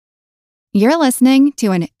You're listening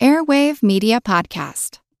to an Airwave Media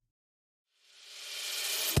Podcast.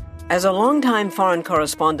 As a longtime foreign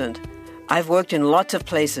correspondent, I've worked in lots of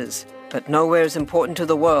places, but nowhere as important to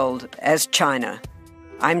the world as China.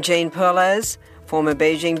 I'm Jane Perlez, former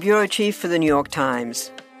Beijing bureau chief for the New York Times.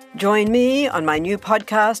 Join me on my new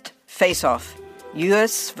podcast, Face Off,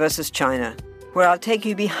 U.S. versus China, where I'll take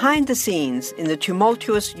you behind the scenes in the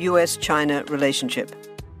tumultuous U.S.-China relationship.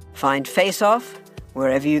 Find Face Off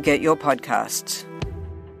wherever you get your podcasts.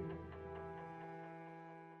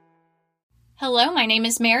 Hello, my name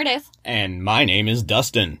is Meredith. And my name is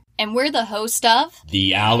Dustin. And we're the host of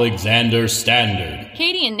The Alexander Standard.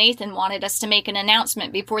 Katie and Nathan wanted us to make an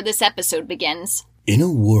announcement before this episode begins. In a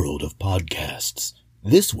world of podcasts,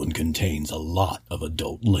 this one contains a lot of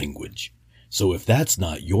adult language. So if that's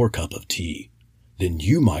not your cup of tea, then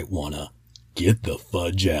you might wanna get the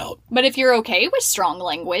fudge out. But if you're okay with strong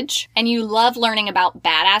language, and you love learning about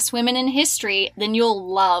badass women in history, then you'll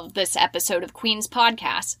love this episode of Queen's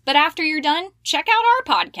Podcast. But after you're done, check out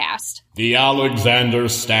our podcast. The Alexander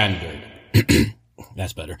Standard.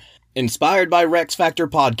 That's better. Inspired by Rex Factor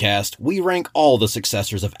Podcast, we rank all the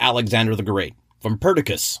successors of Alexander the Great, from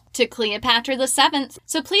Perdiccas to Cleopatra the 7th.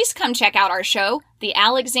 So please come check out our show, The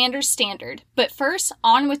Alexander Standard. But first,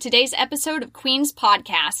 on with today's episode of Queen's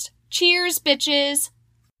Podcast. Cheers, bitches.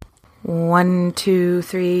 1, 2,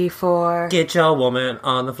 3, 4. Get your woman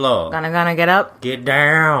on the floor. Gonna get up. Get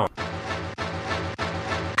down.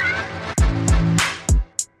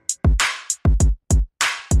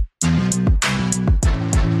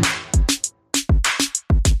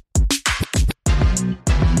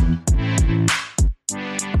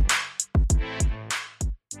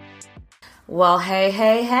 Well,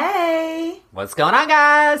 hey. What's going on,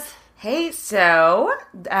 guys? Hey, so,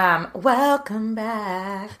 welcome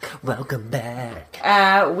back. Welcome back.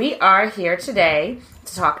 We are here today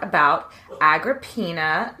to talk about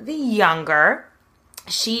Agrippina the Younger.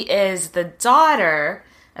 She is the daughter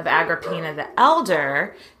of Agrippina the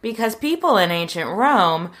Elder because people in ancient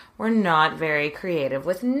Rome were not very creative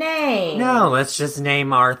with names. No, let's just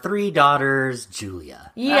name our 3 daughters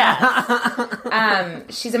Julia. Yes.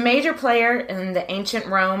 She's a major player in the ancient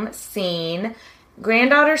Rome scene.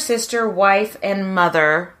 Granddaughter, sister, wife, and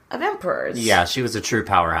mother of emperors. Yeah, she was a true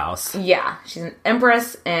powerhouse. Yeah, she's an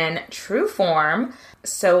empress in true form.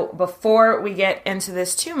 So before we get into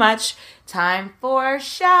this too much, time for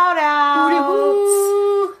shout-outs.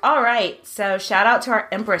 All right, so shout out to our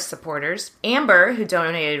empress supporters. Amber, who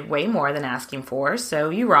donated way more than asking for,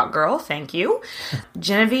 so you rock, girl, thank you.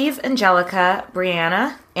 Genevieve, Angelica,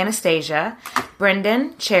 Brianna, Anastasia,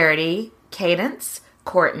 Brendan, Charity, Cadence,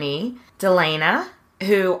 Courtney, Delana,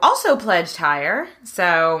 who also pledged higher.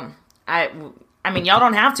 So, I mean, y'all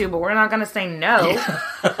don't have to, but we're not going to say no.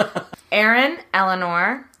 Erin,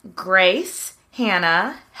 Eleanor, Grace,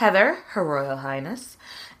 Hannah, Heather, Her Royal Highness,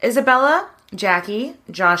 Isabella, Jackie,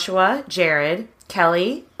 Joshua, Jared,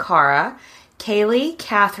 Kelly, Cara, Kaylee,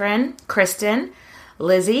 Catherine, Kristen,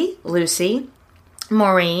 Lizzie, Lucy,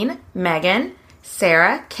 Maureen, Megan,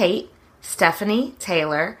 Sarah, Kate, Stephanie,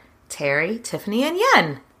 Taylor, Terry, Tiffany, and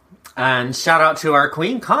Yen. And shout out to our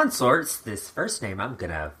queen consorts. This first name I'm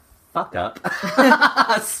gonna fuck up.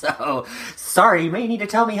 So, sorry, you may need to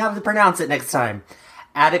tell me how to pronounce it next time.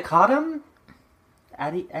 Adicatum?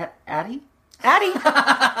 Addie? Addie.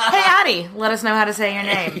 Hey, Addie, let us know how to say your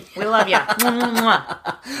name. We love you.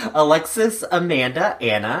 Alexis, Amanda,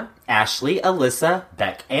 Anna, Ashley, Alyssa,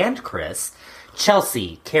 Beck, and Chris.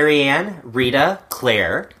 Chelsea, Carrie Ann, Rita,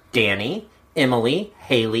 Claire, Danny, Emily,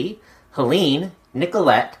 Haley, Helene,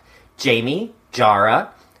 Nicolette, Jamie,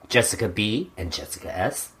 Jara, Jessica B, and Jessica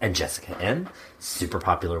S, and Jessica N. Super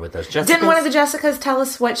popular with those Jessicas. Didn't one of the Jessicas tell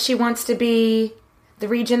us what she wants to be the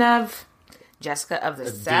region of? Jessica of the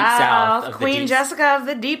South. Queen Jessica of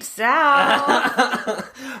the Deep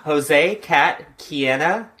South. Jose, Kat,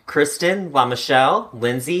 Kiana, Kristen, La Michelle,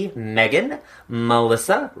 Lindsay, Megan,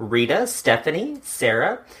 Melissa, Rita, Stephanie,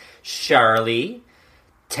 Sarah, Charlie,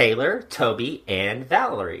 Taylor, Toby, and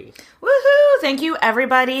Valerie. Woohoo! Thank you,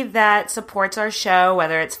 everybody that supports our show,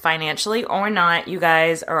 whether it's financially or not. You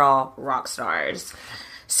guys are all rock stars.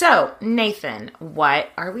 So, Nathan,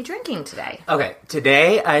 what are we drinking today? Okay,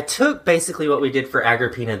 today I took basically what we did for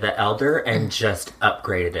Agrippina the Elder and just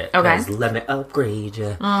upgraded it. Okay. Let me upgrade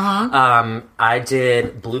you. I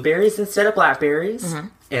did blueberries instead of blackberries,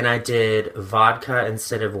 and I did vodka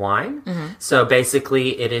instead of wine. So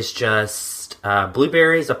basically it is just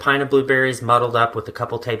blueberries, a pint of blueberries muddled up with a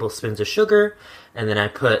couple tablespoons of sugar, and then I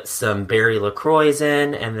put some berry LaCroix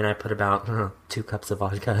in, and then I put about 2 cups of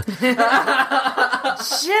vodka.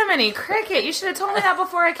 Jiminy Cricket, you should have told me that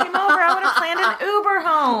before I came over. I would have planned an Uber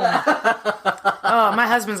home. Oh, my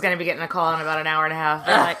husband's going to be getting a call in about an hour and a half.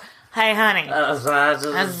 They're like, hey, honey, I was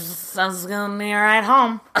going to be right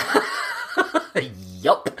home.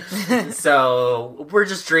 Yup. So we're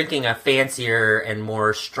just drinking a fancier and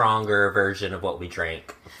more stronger version of what we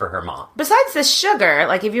drank for her mom. Besides the sugar,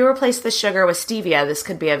 like if you replace the sugar with stevia, this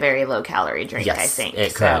could be a very low calorie drink, yes, I think.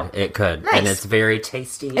 It could. It could. Nice. And it's very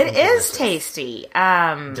tasty. It is tasty.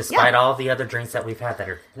 Despite all the other drinks that we've had that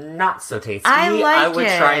are not so tasty, I would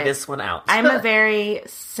try this one out. I'm a very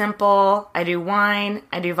simple, I do wine,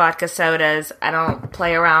 I do vodka sodas. I don't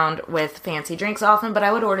play around with fancy drinks often, but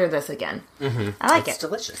I would order this again. Mm-hmm. I like It's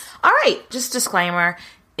delicious. All right, just disclaimer.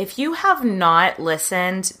 If you have not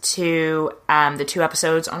listened to the 2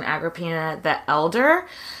 episodes on Agrippina the Elder,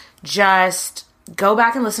 just go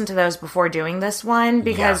back and listen to those before doing this one,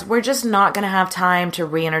 because we're just not going to have time to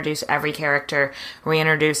reintroduce every character,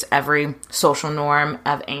 reintroduce every social norm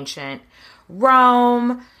of ancient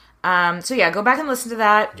Rome. So yeah, go back and listen to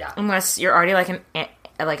that, unless you're already like an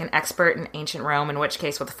expert in ancient Rome, in which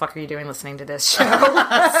case, what the fuck are you doing listening to this show?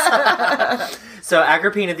 So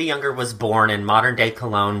Agrippina the Younger was born in modern-day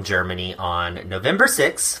Cologne, Germany on November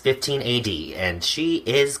 6, 15 AD, and she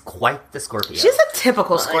is quite the Scorpio. She's a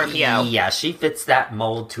typical Scorpio. Yeah, she fits that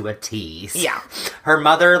mold to a T. Yeah. Her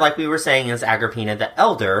mother, like we were saying, is Agrippina the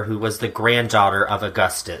Elder, who was the granddaughter of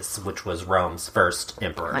Augustus, which was Rome's first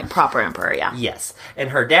emperor. Like proper emperor, yeah. Yes. And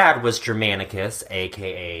her dad was Germanicus,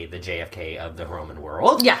 a.k.a. the JFK of the Roman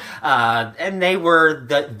world. Yeah. And they were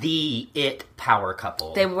the it power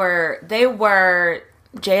couple. They were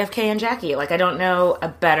JFK and Jackie. Like, I don't know a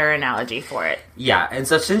better analogy for it. Yeah, and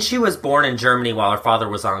so since she was born in Germany while her father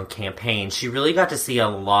was on campaign, she really got to see a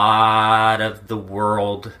lot of the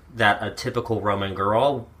world that a typical Roman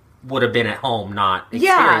girl would have been at home not experiencing.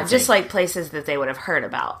 Yeah, just like places that they would have heard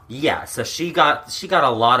about. Yeah, so she got a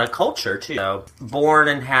lot of culture too. So, born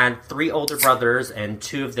and had 3 older brothers, and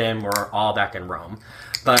 2 of them were all back in Rome.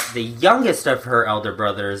 But the youngest of her elder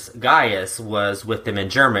brothers, Gaius, was with them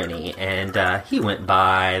in Germany, and he went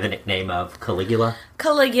by the nickname of Caligula.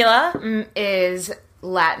 Caligula is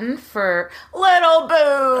Latin for little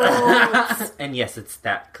boobs. And yes, it's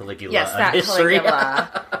that Caligula. Yes, that history.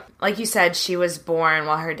 Caligula. Like you said, she was born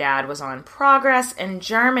while her dad was on progress in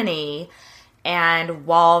Germany, and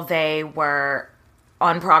while they were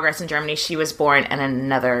on progress in Germany, she was born, and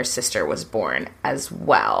another sister was born as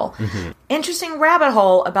well. Mm-hmm. Interesting rabbit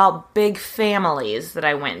hole about big families that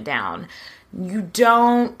I went down. You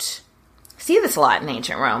don't see this a lot in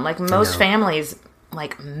ancient Rome. Like, most families,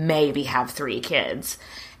 like, maybe have 3 kids.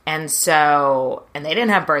 And they didn't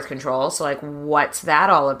have birth control, so, like, what's that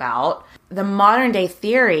all about? The modern day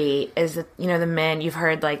theory is that, you know, the men, you've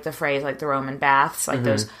heard, like, the phrase, like, the Roman baths, like,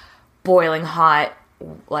 those boiling hot,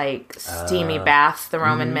 like, steamy baths the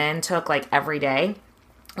Roman men took, like, every day,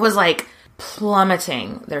 was, like,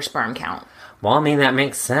 plummeting their sperm count. Well, I mean, that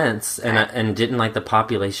makes sense. And didn't, like, the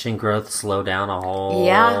population growth slow down a whole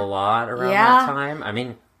lot around that time? I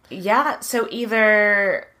mean... Yeah, so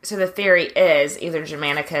the theory is either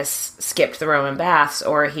Germanicus skipped the Roman baths,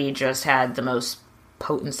 or he just had the most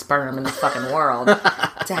potent sperm in the fucking world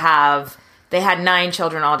to have... They had 9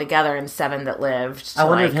 children altogether and 7 that lived to, I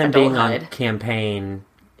wonder like, if him adulthood. being on campaign,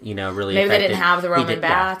 you know, really Maybe affected. they didn't have the Roman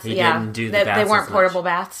baths. He didn't do the baths. They weren't as portable much.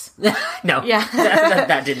 baths. No. Yeah.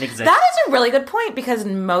 that didn't exist. That is a really good point, because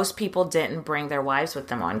most people didn't bring their wives with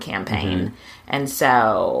them on campaign. Mm-hmm. And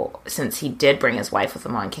so, since he did bring his wife with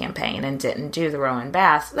him on campaign and didn't do the Roman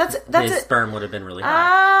baths, his sperm would have been really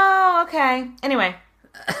high. Oh, okay. Anyway.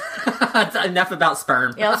 Enough about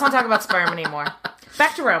sperm. Yeah, let's not talk about sperm anymore.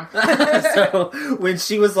 Back to Rome. So, when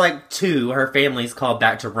she was like 2, her family's called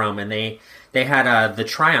back to Rome, and they had the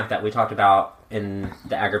triumph that we talked about in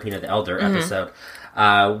the Agrippina the Elder episode,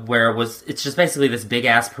 where it's just basically this big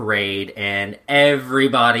ass parade, and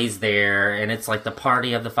everybody's there, and it's like the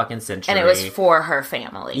party of the fucking century. And it was for her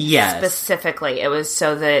family. Yes. Specifically. It was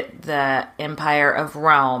so that the Empire of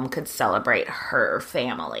Rome could celebrate her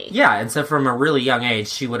family. Yeah, and so from a really young age,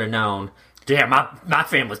 she would have known, damn, my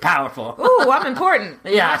family's powerful. Ooh, I'm important.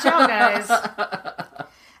 Yeah. Watch out, guys.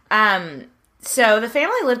 So the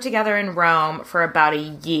family lived together in Rome for about a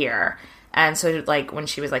year. And so, like, when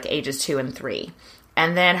she was, like, ages 2 and 3.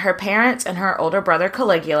 And then her parents and her older brother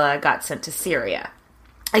Caligula got sent to Syria.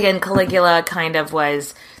 Again, Caligula kind of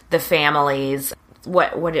was the family's...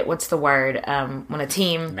 What's the word? When a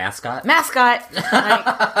team... Mascot?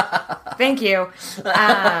 Like, Thank you.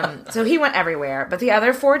 So he went everywhere, but the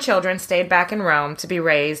other 4 children stayed back in Rome to be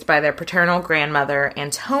raised by their paternal grandmother,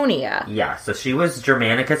 Antonia. Yeah, so she was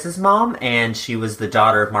Germanicus's mom, and she was the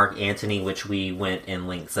daughter of Mark Antony, which we went in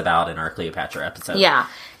lengths about in our Cleopatra episode. Yeah,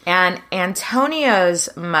 and Antonia's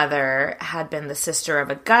mother had been the sister of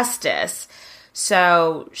Augustus,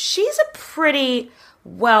 so she's a pretty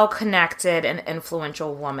well-connected and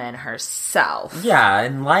influential woman herself. Yeah,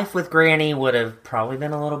 and life with Granny would have probably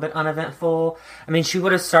been a little bit uneventful. I mean, she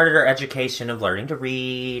would have started her education of learning to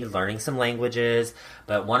read, learning some languages,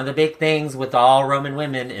 but one of the big things with all Roman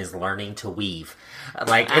women is learning to weave.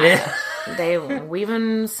 Like, it is... They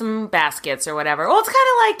weaving some baskets or whatever. Well, it's kind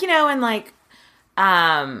of like, in like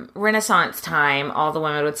Renaissance time, all the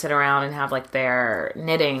women would sit around and have like their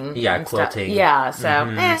knitting. Yeah, and quilting. Stuff. Yeah,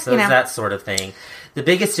 so, so it's that sort of thing. The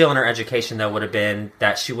biggest deal in her education, though, would have been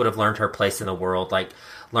that she would have learned her place in the world, like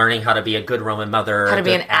learning how to be a good Roman mother. How to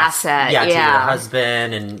be an asset. To your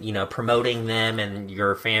husband and, promoting them and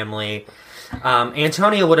your family.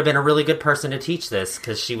 Antonia would have been a really good person to teach this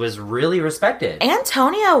because she was really respected.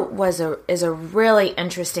 Antonia is a really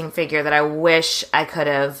interesting figure that I wish I could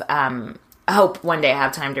have... I hope one day I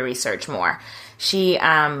have time to research more. She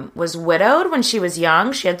was widowed when she was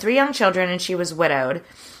young. She had 3 young children and she was widowed.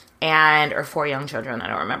 Or 4 young children, I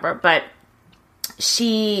don't remember. But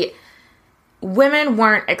women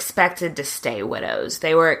weren't expected to stay widows.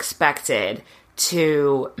 They were expected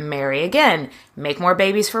to marry again, make more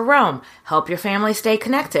babies for Rome, help your family stay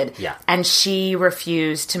connected. Yeah. And she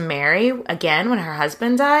refused to marry again when her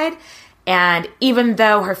husband died. And even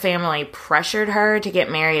though her family pressured her to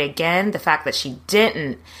get married again, the fact that she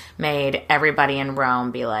didn't made everybody in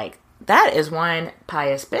Rome be like, that is one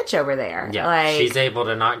pious bitch over there. Yeah, like, she's able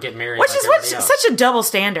to not get married. Which is such a double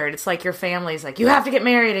standard. It's like your family's like, you have to get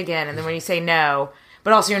married again. And then when you say no,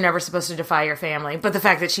 but also you're never supposed to defy your family. But the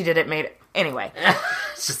fact that she did it made it... Anyway.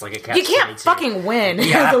 It's just like a catch. You can't fucking win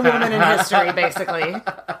as a woman in history, basically.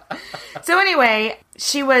 So anyway,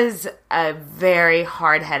 she was a very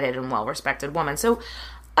hard-headed and well-respected woman. So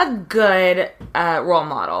a good role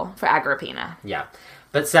model for Agrippina. Yeah.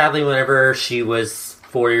 But sadly, whenever she was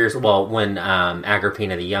 4 years... Well, when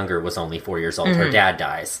Agrippina the Younger was only 4 years old, her dad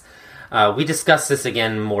dies. We discussed this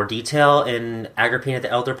again in more detail in Agrippina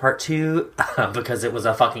the Elder Part 2 because it was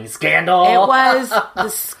a fucking scandal. It was the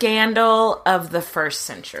scandal of the 1st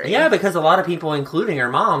century. Yeah, because a lot of people, including her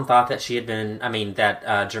mom, thought that she had been...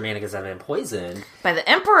 that Germanicus had been poisoned. By the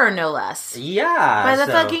emperor, no less. Yeah. By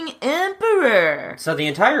the fucking emperor. So the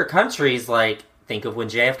entire country's like... Think of when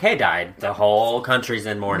JFK died. The whole country's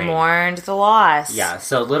in mourning. Mourned the loss. Yeah,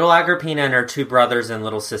 so little Agrippina and her 2 brothers and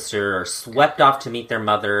little sister are swept off to meet their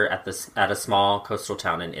mother at a small coastal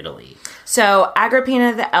town in Italy. So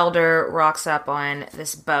Agrippina the Elder rocks up on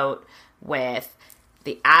this boat with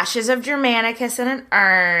the ashes of Germanicus in an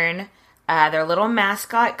urn, their little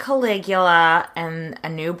mascot Caligula, and a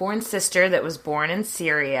newborn sister that was born in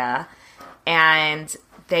Syria. And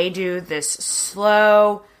they do this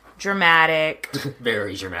slow... dramatic.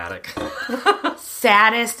 Very dramatic.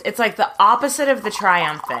 Saddest. It's like the opposite of the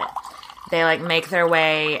triumphant. They like make their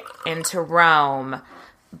way into Rome,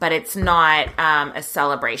 but it's not a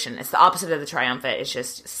celebration. It's the opposite of the triumphant. It's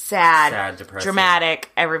just sad, depressing,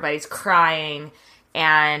 dramatic. Everybody's crying.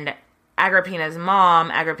 And Agrippina's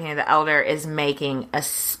mom, Agrippina the Elder, is making a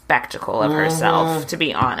spectacle of herself, to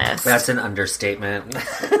be honest. That's an understatement.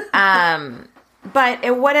 But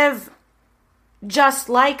it would have... Just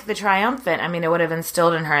like the triumphant, I mean, it would have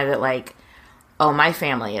instilled in her that, like, oh, my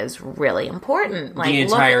family is really important. Like, the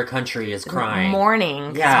entire country is crying.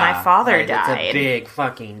 Mourning because my father died. It's a big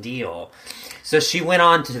fucking deal. So she went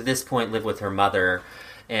on to this point live with her mother,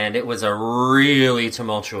 and it was a really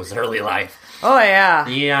tumultuous early life. Oh, yeah.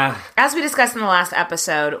 Yeah. As we discussed in the last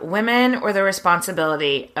episode, women were the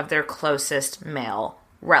responsibility of their closest male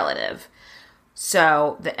relative.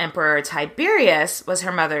 So the Emperor Tiberius was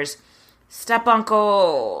her mother's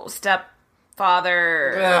step-uncle,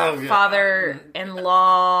 stepfather,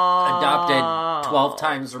 father-in-law. Adopted 12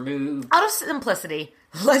 times removed. Out of simplicity,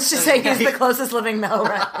 let's just say he's the closest living male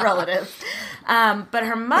relative. But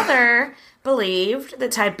her mother believed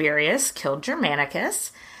that Tiberius killed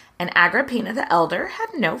Germanicus, and Agrippina the Elder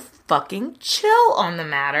had no fucking chill on the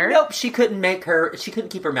matter. Nope, she couldn't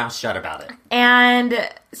keep her mouth shut about it. And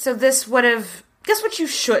so this would have... Guess what you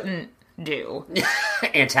shouldn't do?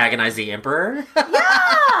 Antagonize the emperor?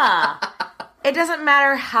 Yeah! It doesn't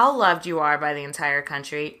matter how loved you are by the entire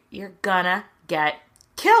country, you're gonna get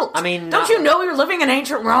killed. I mean... Don't you know you're living in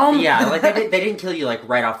ancient Rome? Yeah, like they didn't kill you like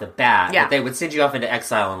right off the bat. Yeah. But they would send you off into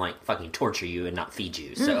exile and like fucking torture you and not feed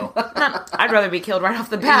you, so... I'd rather be killed right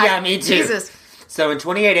off the bat. Yeah, me too. Jesus. So in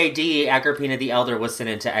 28 AD, Agrippina the Elder was sent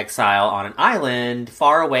into exile on an island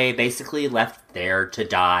far away, basically left there to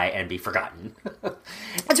die and be forgotten.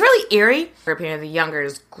 It's really eerie. Agrippina the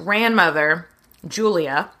Younger's grandmother,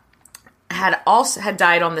 Julia, had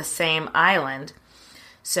died on the same island.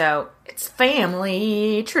 So it's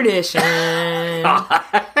family tradition.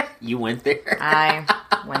 You went there? I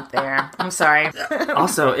went there. I'm sorry.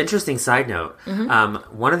 Also, interesting side note.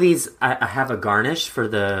 One of these, I have a garnish for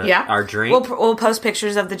our drink. We'll post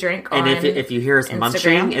pictures of the drink and on if you hear us Instagram.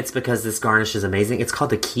 munching, it's because this garnish is amazing. It's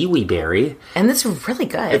called the kiwi berry. And it's really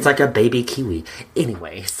good. It's like a baby kiwi.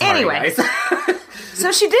 Anyway, sorry guys.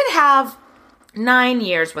 So she did have 9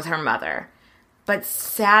 years with her mother. But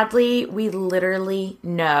sadly, we literally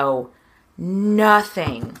know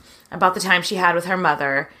nothing about the time she had with her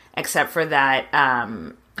mother, except for that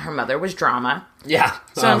her mother was drama. Yeah.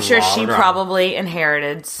 So I'm sure she probably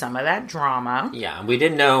inherited some of that drama. Yeah, we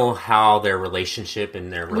didn't know how their relationship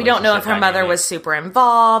and their We don't know if her mother was super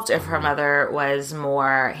involved, if her mother was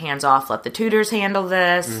more hands-off, let the tutors handle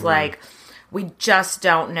this. Like, we just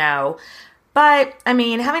don't know. But, I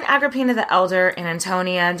mean, having Agrippina the Elder and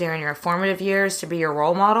Antonia during your formative years to be your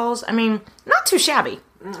role models, I mean, not too shabby.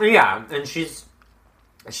 Yeah, and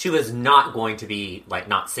she was not going to be, like,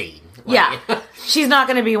 not seen. Yeah. She's not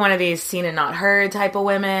going to be one of these seen and not heard type of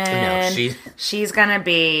women. No, she's going to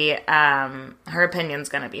be, her opinion's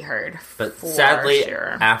going to be heard. But sadly,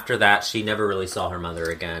 after that, she never really saw her mother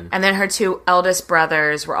again. And then her 2 eldest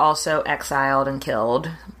brothers were also exiled and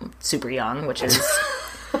killed super young, which is...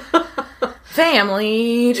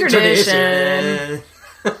 family tradition.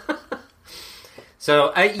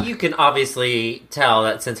 So you can obviously tell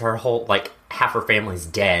that since her whole, like, half her family's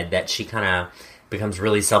dead, that she kind of becomes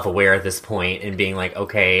really self-aware at this point and being like,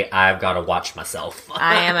 okay, I've got to watch myself.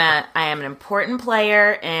 I am an important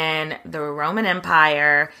player in the Roman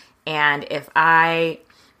Empire, and if I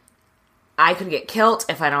could get killed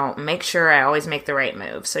if I don't make sure I always make the right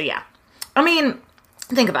move. So yeah. I mean,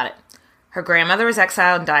 think about it. Her grandmother was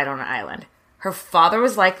exiled and died on an island. Her father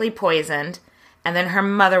was likely poisoned, and then her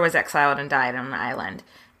mother was exiled and died on an island.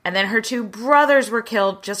 And then her 2 brothers were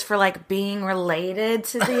killed just for, like, being related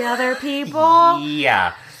to the other people.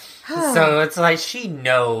 Yeah. So it's like she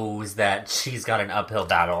knows that she's got an uphill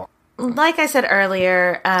battle. Like I said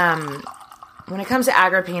earlier, when it comes to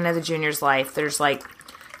Agrippina the Junior's life, there's, like,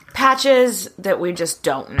 patches that we just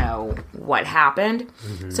don't know what happened.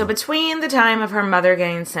 So between the time of her mother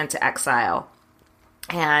getting sent to exile...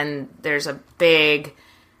 and there's a big,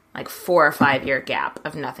 like, 4 or 5 year gap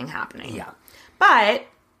of nothing happening. Yeah. But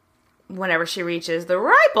whenever she reaches the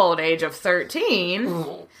ripe old age of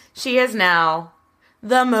 13, she is now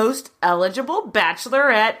the most eligible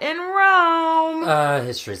bachelorette in Rome.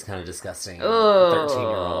 History's kind of disgusting.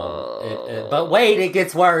 13-year-old. But wait, it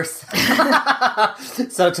gets worse.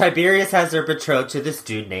 So Tiberius has her betrothed to this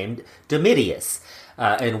dude named Domitius.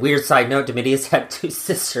 And weird side note, Domitius had 2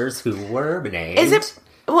 sisters who were named... Is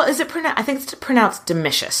it pronounced... I think it's pronounced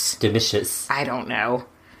Domitius. Domitius. I don't know.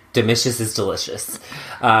 Domitius is delicious.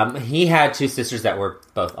 He had 2 sisters that were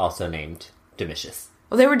both also named Domitius.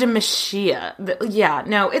 Well, they were Domitia. Yeah,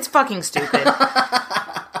 no, it's fucking stupid.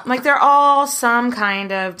 Like, they're all some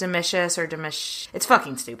kind of Domitius or Domish... It's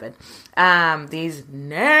fucking stupid. These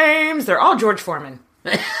names, they're all George Foreman.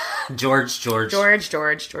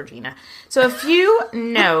 Georgina. So a few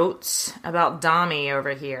notes about Dami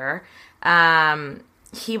over here.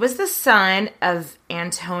 He was the son of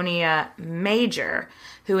Antonia Major,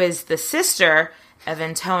 who is the sister of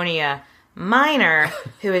Antonia Minor,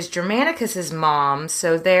 who is Germanicus's mom.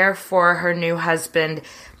 So therefore, her new husband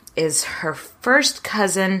is her first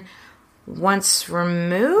cousin once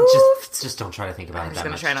removed. Just don't try to think about it that much.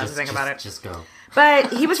 I'm just going to try not to think about it. Just go.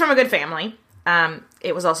 But he was from a good family.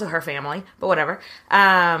 It was also her family, but whatever.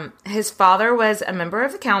 His father was a member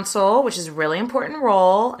of the council, which is a really important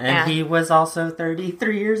role. And he was also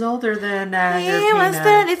 33 years older than Agrippina. He was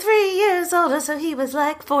 33 years older, so he was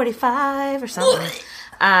like 45 or something.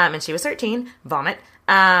 And she was 13. Vomit.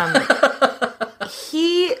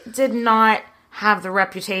 He did not have the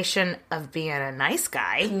reputation of being a nice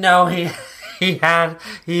guy. No, he had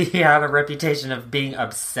a reputation of being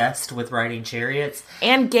obsessed with riding chariots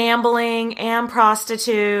and gambling and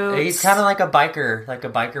prostitutes. He's kind of like a biker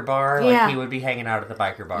bar. Yeah. Like he would be hanging out at the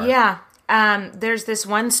biker bar. Yeah. There's this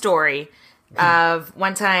one story of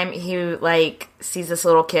one time he sees this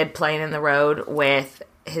little kid playing in the road with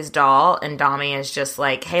his doll, and Dami is just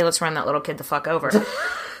like, "Hey, let's run that little kid the fuck over."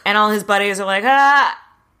 And all his buddies are like,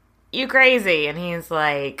 "You crazy?" And he's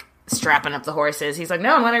like strapping up the horses. He's like,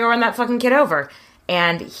 "No, I'm gonna go run that fucking kid over."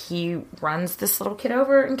 And he runs this little kid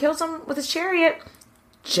over and kills him with his chariot.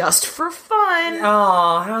 just for fun.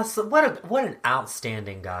 Oh, what an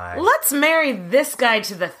outstanding guy. Let's marry this guy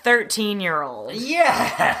to the 13-year-old.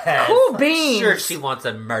 Yeah. Cool beans. Sure, she wants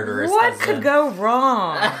a murderous What husband. could go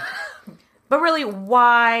wrong? But really,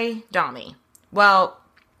 why Dommy? Well,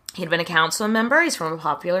 he'd been a council member. He's from a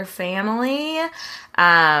popular family.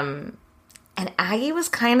 And Aggie was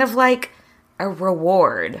kind of like a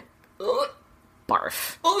reward.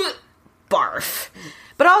 Barf. Barf.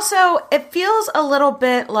 But also, it feels a little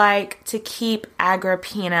bit like to keep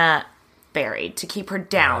Agrippina buried, to keep her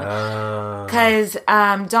down. Because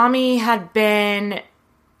Dommy had been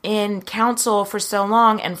in council for so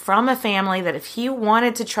long and from a family that if he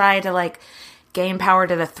wanted to try to, like, gain power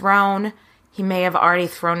to the throne, he may have already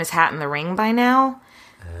thrown his hat in the ring by now.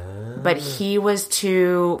 But he was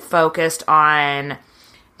too focused on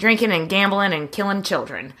drinking and gambling and killing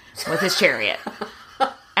children with his chariot.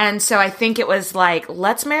 And so I think it was like,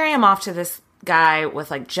 let's marry him off to this guy with,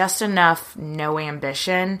 like, just enough no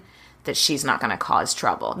ambition that she's not going to cause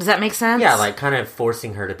trouble. Does that make sense? Yeah, like kind of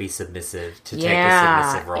forcing her to be submissive, to take a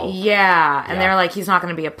submissive role. Yeah, and they're like, he's not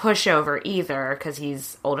going to be a pushover either because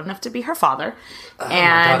he's old enough to be her father. Oh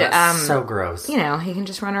and my God, that's so gross. You know, he can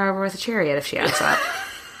just run her over with a chariot if she asks that.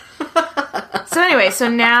 So anyway, so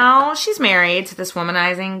now she's married to this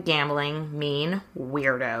womanizing, gambling, mean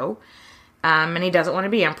weirdo. And he doesn't want to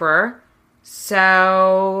be emperor.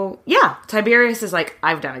 So, yeah, Tiberius is like,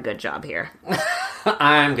 I've done a good job here.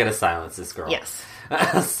 I'm going to silence this girl. Yes.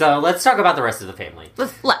 So let's talk about the rest of the family.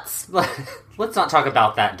 Let's not talk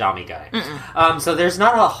about that Dommy guy. So there's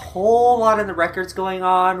not a whole lot in the records going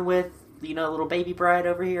on with, little baby bride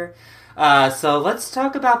over here. So let's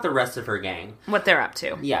talk about the rest of her gang. What they're up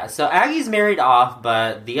to. Yeah, so Aggie's married off,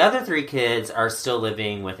 but the other 3 kids are still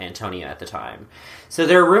living with Antonia at the time. So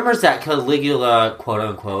there are rumors that Caligula,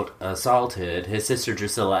 quote-unquote, assaulted his sister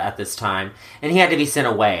Drusilla at this time, and he had to be sent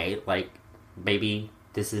away. Like, maybe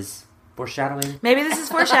this is foreshadowing? Maybe this is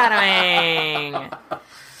foreshadowing.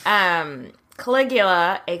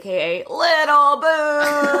 Caligula, a.k.a. Little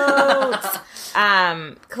Boots.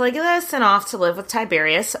 Caligula is sent off to live with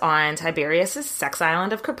Tiberius on Tiberius' sex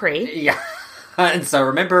island of Capri. Yeah. And so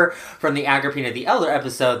remember from the Agrippina the Elder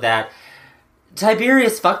episode that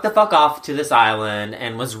Tiberius fucked the fuck off to this island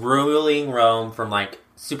and was ruling Rome from, like,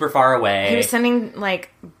 super far away. He was sending,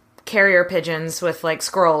 like, carrier pigeons with, like,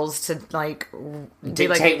 scrolls to, like,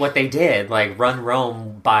 dictate what they did, like, run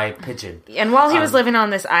Rome by pigeon. And while he was living on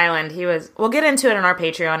this island, we'll get into it in our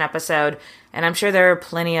Patreon episode, and I'm sure there are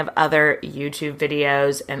plenty of other YouTube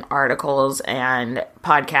videos and articles and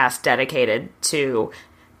podcasts dedicated to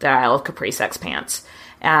the Isle of Capri Sex Pants.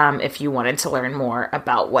 If you wanted to learn more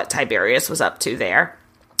about what Tiberius was up to there.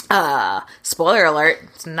 Spoiler alert,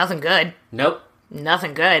 it's nothing good. Nope.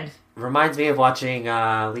 Nothing good. Reminds me of watching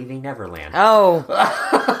Leaving Neverland. Oh.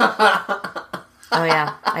 Oh,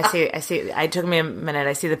 yeah. I see. It took me a minute.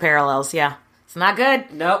 I see the parallels, yeah. It's not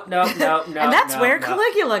good. Nope. And that's where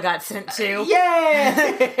Caligula got sent to.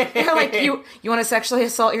 Yay! You're like, you want to sexually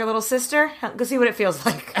assault your little sister? Go see what it feels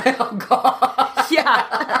like. Oh, God.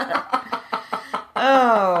 Yeah.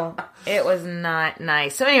 Oh, it was not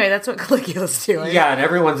nice. So anyway, that's what Caligula's doing. Yeah, and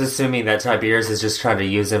everyone's assuming that Tiberius is just trying to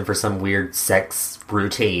use him for some weird sex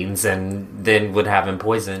routines and then would have him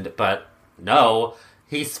poisoned. But no,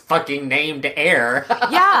 he's fucking named heir.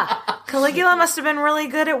 Yeah, Caligula must have been really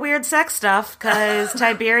good at weird sex stuff because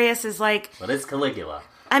Tiberius is like... What is Caligula?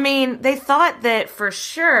 I mean, they thought that for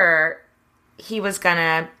sure he was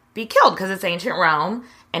gonna be killed because it's ancient Rome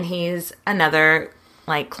and he's another...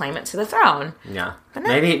 like, claimant to the throne. Yeah. No.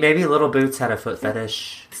 Maybe Little Boots had a foot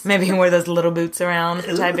fetish. Maybe he wore those little boots around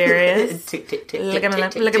for Tiberius. Tick, tick, tick, look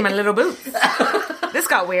at my little boots. This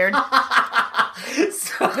got weird.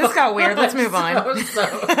 Let's move on. So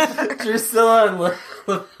Drusilla and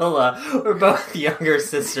Livilla were both younger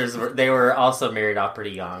sisters. They were also married off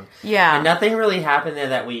pretty young. Yeah. And nothing really happened there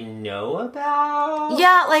that we know about.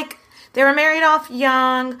 Yeah, like, they were married off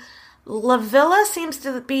young. Livilla seems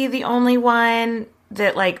to be the only one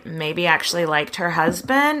that, like, maybe actually liked her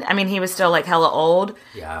husband. I mean, he was still, like, hella old.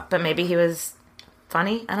 Yeah. But maybe he was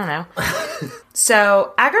funny. I don't know.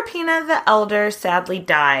 So, Agrippina the Elder sadly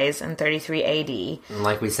dies in 33 AD. And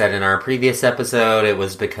like we said in our previous episode, it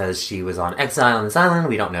was because she was on exile on this island.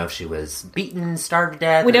 We don't know if she was beaten, starved to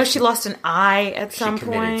death. We know she lost an eye at some point. She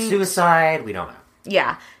committed suicide. We don't know.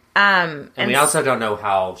 Yeah. And we also don't know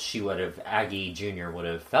how Aggie Jr. would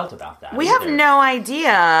have felt about that. We have no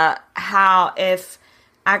idea if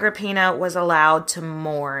Agrippina was allowed to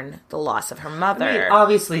mourn the loss of her mother. I mean,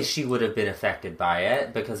 obviously she would have been affected by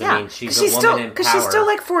it because she's a woman in power. Because she's still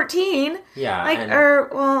like 14. Yeah,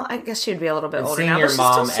 I guess she'd be a little bit older now, but she's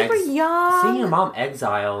still super young. Seeing your mom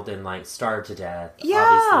exiled and like starved to death.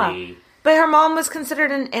 Yeah, obviously. But her mom was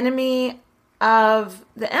considered an enemy of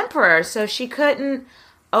the emperor, so she couldn't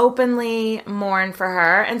openly mourn for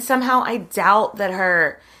her. And somehow I doubt that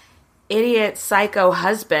her idiot psycho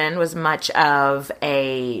husband was much of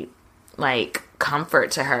a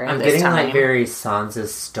comfort to her. I'm this getting time. very Sansa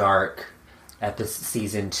Stark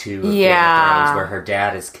season 2 of Yeah. Game of Thrones, where her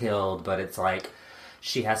dad is killed, but it's like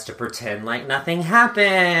she has to pretend like nothing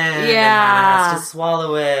happened. Yeah, and has to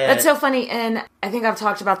swallow it. That's so funny, and I think I've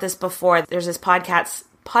talked about this before. There's this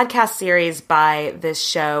podcast series by this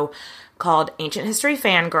show called Ancient History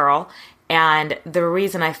Fangirl. And the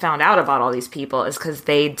reason I found out about all these people is because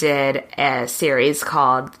they did a series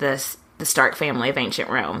called The Stark Family of Ancient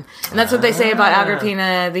Rome. And that's what they say about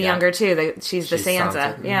Agrippina the Younger, too. She's the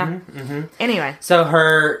Sansa. Yeah. Mm-hmm, mm-hmm. Anyway. So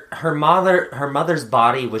her mother's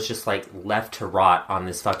body was just, left to rot on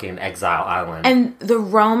this fucking exile island. And the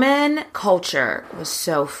Roman culture was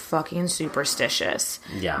so fucking superstitious.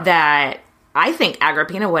 Yeah. That I think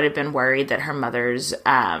Agrippina would have been worried that her mother's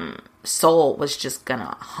soul was just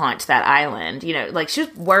gonna haunt that island. You know, she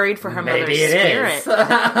was worried for her mother's spirit.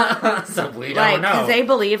 So we don't know. Because they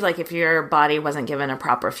believed, if your body wasn't given a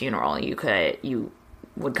proper funeral, you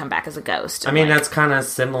would come back as a ghost. I mean, that's kind of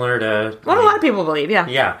similar to what a lot of people believe. Yeah.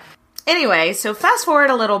 Yeah. Anyway, so fast forward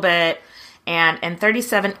a little bit, and in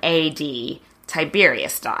 37 AD,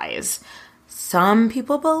 Tiberius dies. Some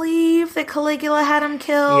people believe that Caligula had him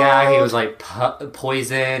killed. Yeah, he was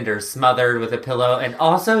poisoned or smothered with a pillow. And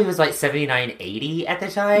also he was 79, 80 at the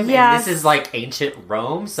time. Yeah. And this is ancient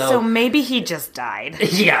Rome. So maybe he just died.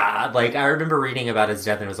 Yeah. I remember reading about his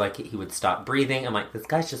death and it was he would stop breathing. I'm like, this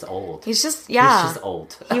guy's just old. He's just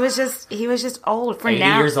old. He was just old for 80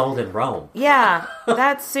 now. 80 years old in Rome. Yeah,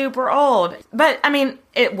 that's super old. But, I mean,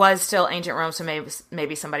 it was still ancient Rome, so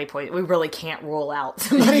maybe somebody poisoned. We really can't rule out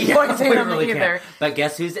somebody poisoning him either. Can't. But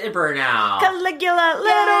guess who's emperor now? Caligula,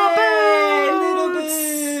 little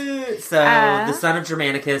boots. So, the son of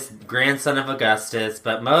Germanicus, grandson of Augustus,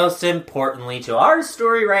 but most importantly to our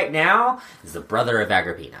story right now, is the brother of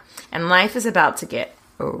Agrippina. And life is about to get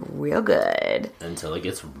real good. Until it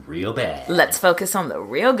gets real bad. Let's focus on the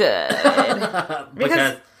real good.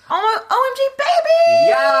 because OMG, baby!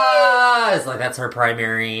 Yes! That's her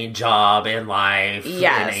primary job in life in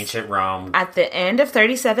ancient Rome. At the end of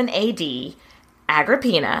 37 AD,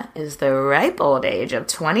 Agrippina is the ripe old age of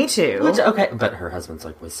 22. But her husband's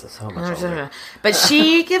was so much older. But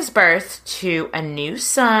she gives birth to a new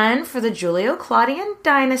son for the Julio-Claudian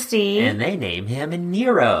dynasty. And they name him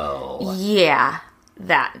Nero. Yeah.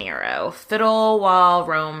 That Nero. Fiddle while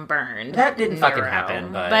Rome burned. That didn't fucking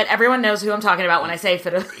happen, but everyone knows who I'm talking about when I say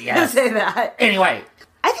fiddle. Yes. say that. Anyway.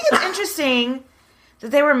 I think it's interesting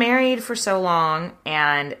that they were married for so long,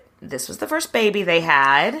 and this was the first baby they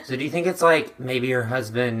had. So do you think it's maybe her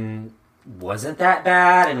husband wasn't that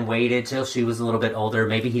bad and waited till she was a little bit older?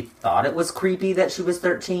 Maybe he thought it was creepy that she was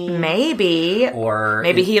 13? Maybe. Or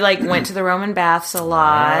maybe he went to the Roman baths a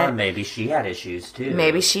lot. Maybe she had issues too.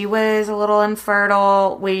 Maybe she was a little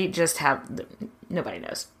infertile. We just nobody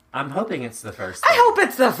knows. I'm hoping it's the first. I hope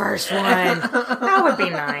it's the first one. That would be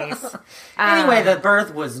nice. Anyway, the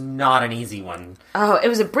birth was not an easy one. Oh, it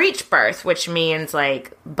was a breech birth, which means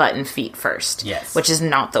butt and feet first. Yes. Which is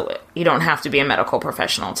not the way. You don't have to be a medical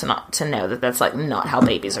professional to know that that's not how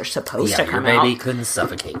babies are supposed to come out. Your baby couldn't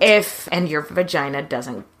suffocate. And your vagina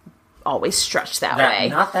doesn't always stretch that way.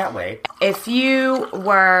 Not that way. If you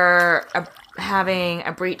were having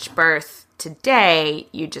a breech birth today,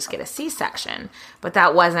 you just get a C-section. But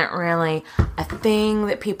that wasn't really a thing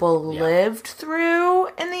that people lived through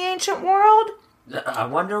in the ancient world. I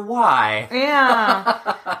wonder why.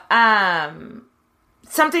 Yeah.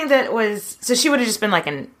 Something that was... So she would have just been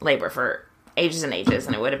in labor for ages and ages,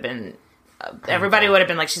 and it would have been... everybody would have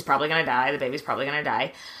been she's probably going to die. The baby's probably going to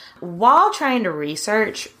die. While trying to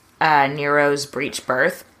research Nero's breech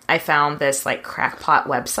birth, I found this, crackpot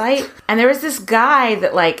website. And there was this guy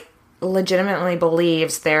that, legitimately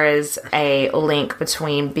believes there is a link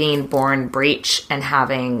between being born breech and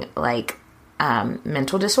having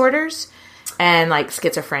mental disorders and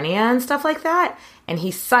schizophrenia and stuff like that, and he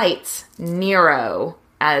cites Nero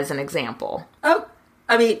as an example. Oh,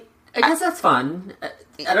 I mean, I guess that's fun.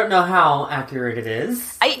 I don't know how accurate it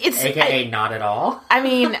is. AKA not at all. I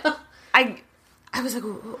mean, I was like,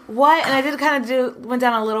 what? And I did kind of went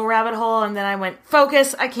down a little rabbit hole, and then I went,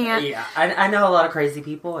 focus, I can't. Yeah, I know a lot of crazy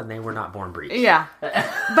people, and they were not born breech. Yeah.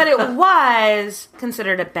 But it was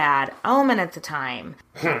considered a bad omen at the time.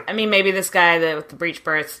 I mean, maybe this guy with the breech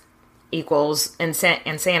birth equals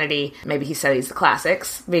insanity. Maybe he studies the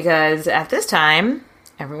classics, because at this time,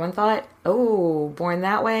 everyone thought, oh, born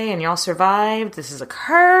that way, and y'all survived. This is a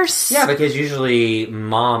curse. Yeah, because usually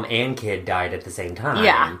mom and kid died at the same time.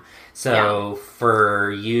 Yeah. So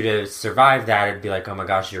for you to survive that, it'd be like, oh my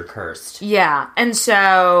gosh, you're cursed. Yeah. And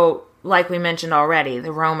so, like we mentioned already,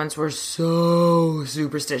 the Romans were so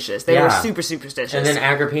superstitious. They were super superstitious. And then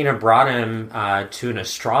Agrippina brought him to an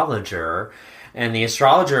astrologer, and the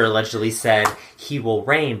astrologer allegedly said he will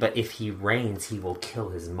reign, but if he reigns, he will kill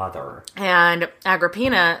his mother. And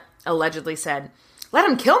Agrippina allegedly said, let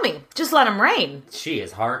him kill me. Just let him reign. She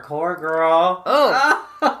is hardcore, girl.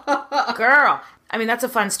 Oh, girl. I mean, that's a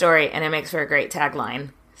fun story, and it makes for a great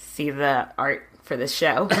tagline. See the art for this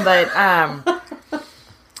show. But,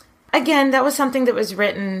 again, that was something that was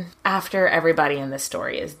written after everybody in this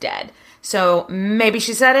story is dead. So maybe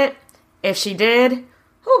she said it. If she did,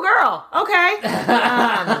 oh, girl, okay.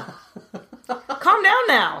 Calm down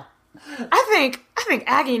now. I think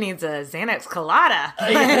Aggie needs a Xanax Colada.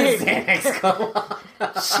 Xanax Colada.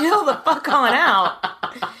 Chill the fuck on out.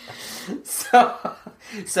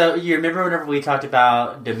 So you remember whenever we talked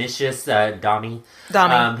about Domitius, Domi?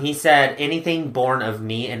 He said, anything born of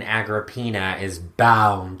me and Agrippina is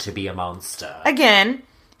bound to be a monster. Again,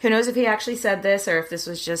 who knows if he actually said this or if this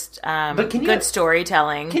was just good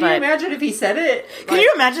storytelling. Can you imagine if he said it? Can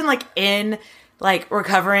you imagine,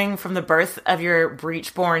 recovering from the birth of your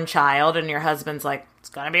breech-born child and your husband's like, it's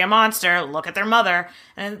gonna be a monster, look at their mother,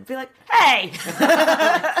 and it'd be like, hey!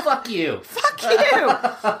 Fuck you! Fuck you!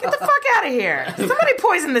 Get the fuck out of here! Somebody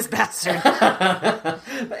poison this bastard!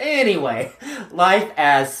 But anyway, life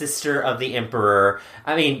as sister of the emperor,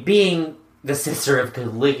 being the sister of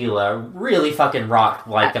Caligula really fucking rocked,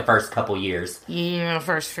 the first couple years. Yeah, the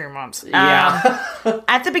first few months. Yeah.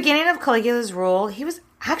 At the beginning of Caligula's rule, he was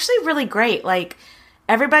actually really great.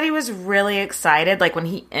 Everybody was really excited. When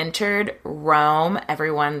he entered Rome,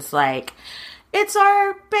 everyone's like, it's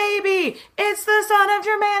our baby! It's the son of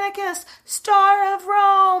Germanicus, star of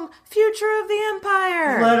Rome, future of the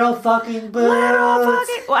empire! Little fucking boots!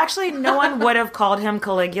 Well, actually, no one would have called him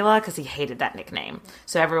Caligula because he hated that nickname.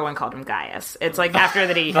 So everyone called him Gaius. It's after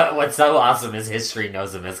that he... But what's so awesome is history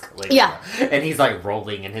knows him as Caligula. Yeah. And he's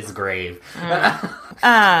rolling in his grave.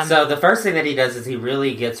 So the first thing that he does is he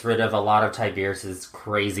really gets rid of a lot of Tiberius's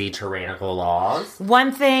crazy tyrannical laws.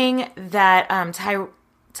 One thing that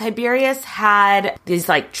Tiberius had these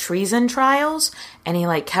treason trials, and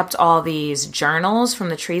he kept all these journals from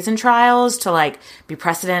the treason trials to be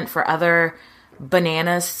precedent for other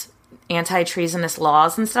bananas anti-treasonous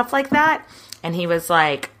laws and stuff like that. And he was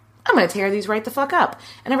like, I'm gonna tear these right the fuck up.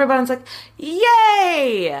 And everyone's like,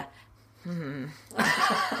 yay!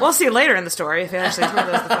 We'll see later in the story if he actually tore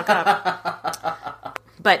those the fuck up.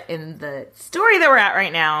 But in the story that we're at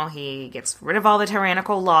right now, he gets rid of all the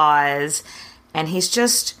tyrannical laws, and he's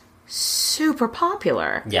just super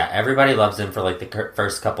popular. Yeah, everybody loves him for the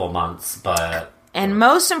first couple of months, but... And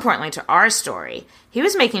most importantly to our story, he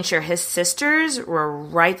was making sure his sisters were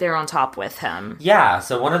right there on top with him. Yeah,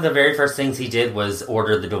 so one of the very first things he did was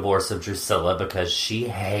order the divorce of Drusilla because she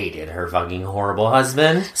hated her fucking horrible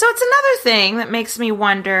husband. So it's another thing that makes me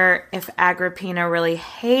wonder if Agrippina really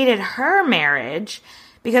hated her marriage,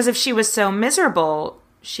 because if she was so miserable,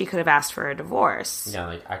 she could have asked for a divorce.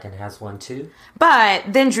 Yeah, I can have one too. But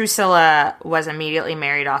then Drusilla was immediately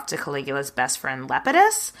married off to Caligula's best friend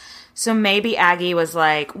Lepidus. So maybe Aggie was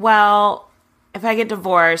like, well, if I get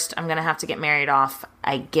divorced, I'm going to have to get married off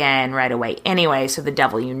again right away anyway, so the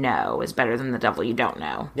devil you know is better than the devil you don't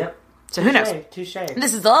know. Yep. So who knows? Touché.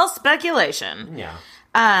 This is all speculation. Yeah.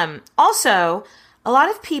 Also, a lot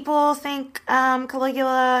of people think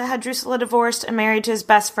Caligula had Drusilla divorced and married to his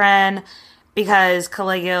best friend because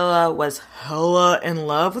Caligula was hella in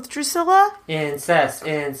love with Drusilla. Incest,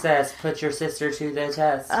 put your sister to the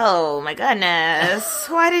test. Oh my goodness.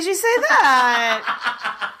 Why did you say that?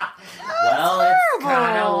 Well, it's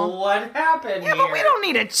kind of what happened here. But we don't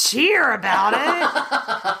need to cheer about it.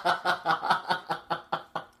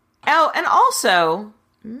 Oh, and also,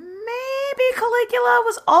 maybe Caligula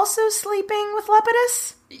was also sleeping with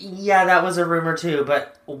Lepidus? Yeah, that was a rumor too,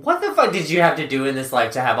 but what the fuck did you have to do in this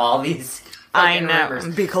life to have all these I know.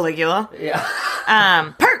 rumors? Be Caligula.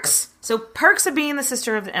 Yeah. Perks. So perks of being the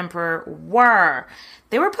sister of the emperor were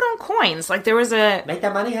They were put on coins. Like, there was a... Make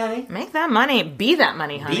that money, honey. Make that money. Be that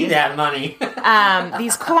money, honey. Be that money.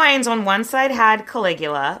 These coins on one side had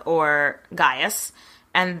Caligula, or Gaius,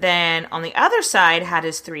 and then on the other side had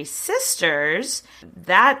his 3 sisters.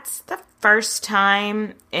 That's the first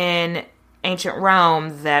time in ancient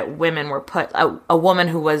Rome that women were put... A woman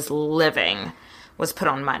who was living was put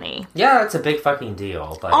on money. Yeah, it's a big fucking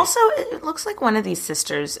deal. But also, it looks like one of these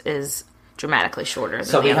sisters is dramatically shorter than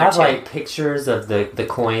so the we other have, two. like, pictures of the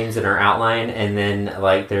coins in our outline, and then,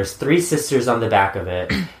 like, there's 3 sisters on the back of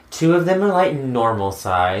it. 2 of them are, like, normal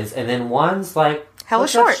size, and then one's, like... Hella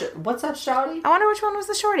short. What's up, Shouty? I wonder which one was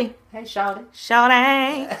the shorty. Hey, Shouty.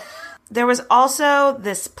 Shouty. There was also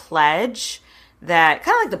this pledge that,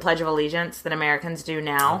 kind of like the Pledge of Allegiance that Americans do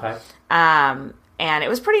now. Okay. And it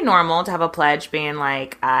was pretty normal to have a pledge being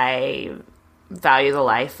like, I value the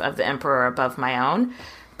life of the emperor above my own.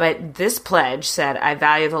 But this pledge said, I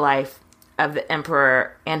value the life of the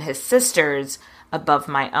emperor and his sisters above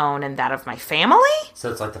my own and that of my family.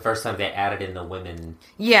 So it's like the first time they added in the women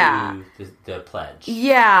Yeah. to the pledge.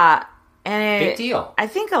 Yeah. And Big deal. I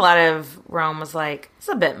think a lot of Rome was like, it's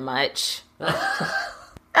a bit much.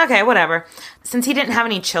 Okay, whatever. Since he didn't have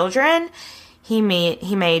any children, he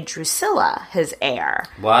made Drusilla his heir.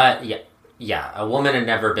 What? Yeah. A woman had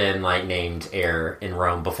never been, like, named heir in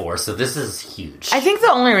Rome before, so this is huge. I think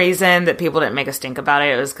the only reason that people didn't make a stink about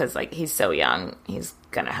it was because, like, he's so young. He's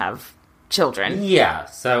gonna have children. Yeah,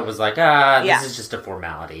 so it was like, this is just a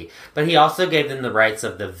formality. But he also gave them the rights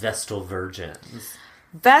of the Vestal Virgins.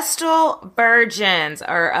 Vestal virgins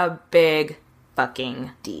are a big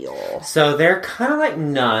fucking deal. So they're kind of like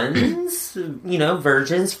nuns,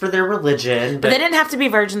 virgins for their religion. But they didn't have to be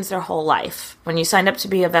virgins their whole life. When you signed up to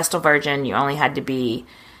be a Vestal virgin, you only had to be,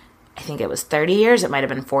 I think it was 30 years. It might have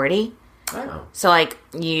been 40. Oh. So, like,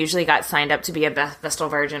 you usually got signed up to be a Vestal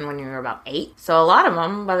virgin when you were about 8. So a lot of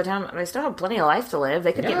them, by the time, they still have plenty of life to live.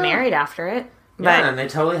 They could get married after it. Yeah, and they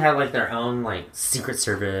totally had, like, their own, like, secret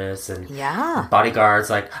service and bodyguards,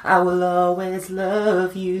 like, I will always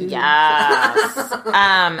love you. Yes.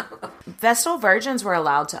 Vestal virgins were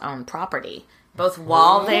allowed to own property, both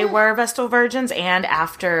while they were Vestal virgins and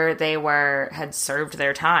after they had served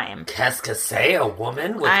their time. Qu'est-ce que c'est, a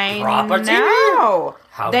woman with I property? know.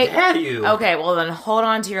 How dare you? Okay, well then hold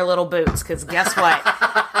on to your little boots, because guess what?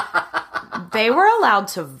 They were allowed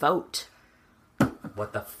to vote.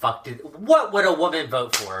 What the fuck what would a woman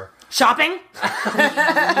vote for? Shopping?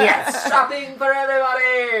 Yes, shopping for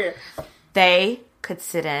everybody! They could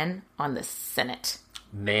sit in on the Senate.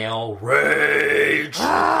 Male rage!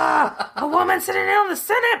 A woman sitting in on the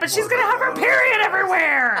Senate, but she's gonna have her period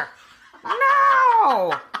everywhere!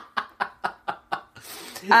 No!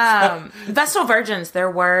 Vestal virgins, their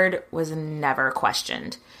word was never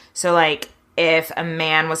questioned. So, like, if a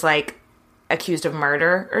man was, like, accused of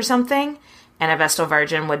murder or something, and a Vestal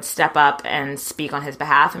virgin would step up and speak on his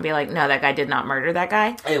behalf and be like, no, that guy did not murder that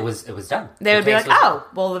guy. It was done. They would be like, oh,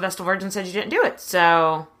 well, the Vestal virgin said you didn't do it,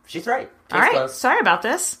 so... She's right. All right, closed. sorry about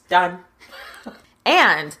this. Done.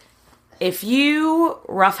 And if you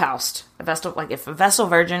roughhoused a Vestal... Like, if a Vestal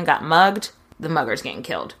virgin got mugged, the mugger's getting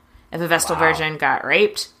killed. If a Vestal virgin got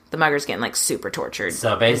raped, the mugger's getting, like, super tortured.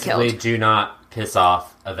 So basically, do not piss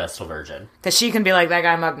off a Vestal virgin. Because she can be like, that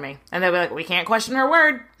guy mugged me. And they'll be like, we can't question her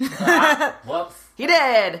word. Whoops. He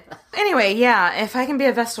did. Anyway, yeah, if I can be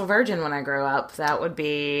a Vestal virgin when I grow up, that would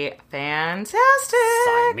be fantastic.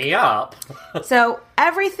 Sign me up. So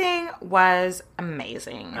everything was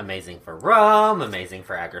amazing. Amazing for Rome, amazing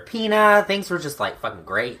for Agrippina. Things were just, like, fucking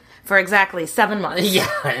great. For exactly 7 months. Yeah,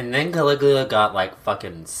 and then Caligula got, like,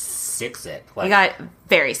 fucking sick. Like, He got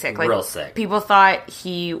very sick. Like, real sick. People thought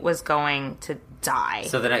he was going to die.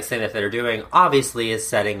 So the next thing that they're doing, obviously, is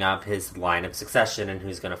setting up his line of succession and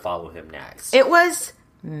who's going to follow him next. It was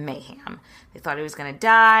mayhem. They thought he was going to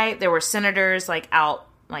die. There were senators, like, out,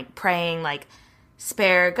 like, praying, like,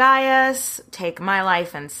 spare Gaius, take my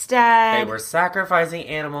life instead. They were sacrificing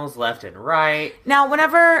animals left and right. Now,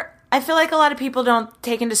 whenever... I feel like a lot of people don't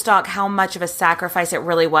take into stock how much of a sacrifice it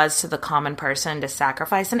really was to the common person to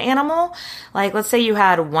sacrifice an animal. Like, let's say you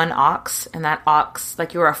had one ox, and that ox,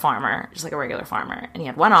 like, you were a farmer, just like a regular farmer, and you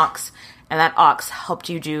had one ox, and that ox helped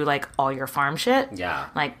you do, like, all your farm shit. Yeah.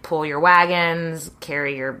 Like, pull your wagons,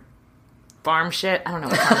 carry your farm shit. I don't know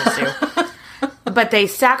what farmers do. But they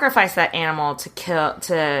sacrifice that animal to kill,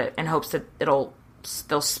 in hopes that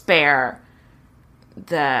they'll spare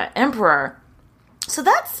the emperor. So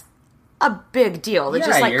that's a big deal. That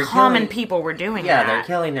just, like, common people were doing that. Yeah, they're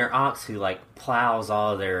killing their ox who, like, plows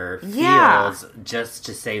all their fields just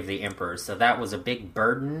to save the emperor. So that was a big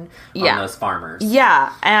burden on those farmers.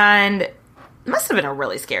 Yeah, and must have been a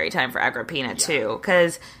really scary time for Agrippina, too,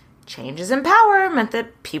 because changes in power meant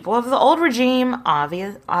that people of the old regime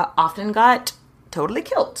often got totally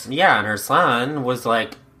killed. Yeah, and her son was,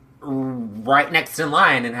 like, right next in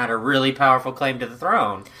line and had a really powerful claim to the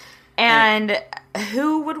throne. And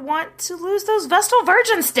who would want to lose those Vestal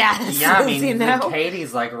Virgin statuses? Yeah, I mean, you know?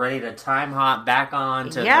 Katie's, like, ready to time hop back on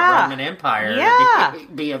to the Yeah. Roman Empire Yeah. to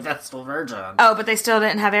be a Vestal Virgin. Oh, but they still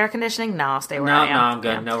didn't have air conditioning? No, stay where No, I am. I'm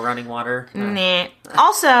good. Yeah. No running water. Nah.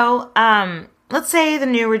 Also, let's say the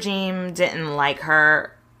new regime didn't like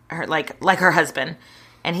her her husband,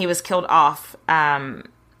 and he was killed off. And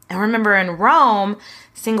remember, in Rome,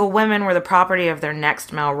 single women were the property of their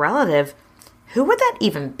next male relative. Who would that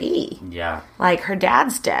even be? Yeah. Like, her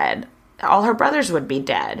dad's dead. All her brothers would be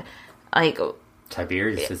dead. Like,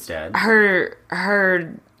 Tiberius is dead. her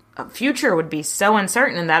future would be so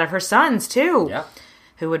uncertain, and that of her sons, too. Yeah.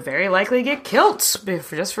 Who would very likely get killed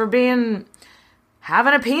just for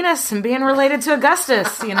having a penis and being related to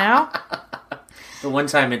Augustus, you know? The one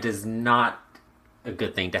time it is not a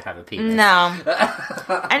good thing to have a penis. No.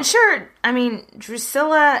 And sure, I mean,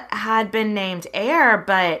 Drusilla had been named heir,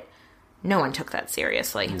 but no one took that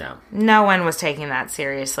seriously. No. No one was taking that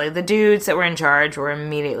seriously. The dudes that were in charge were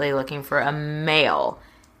immediately looking for a male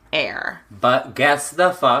heir. But guess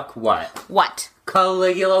the fuck what? What?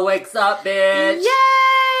 Caligula wakes up, bitch!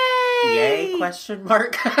 Yay! Yay, question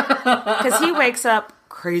mark? Because he wakes up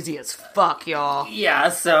crazy as fuck, y'all. Yeah,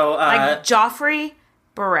 so, Like Joffrey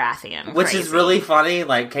Baratheon. which crazy. is really funny,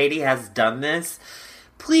 like, Katie has done this.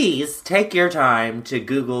 Please take your time to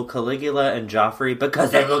Google Caligula and Joffrey,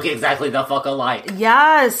 because they look exactly the fuck alike.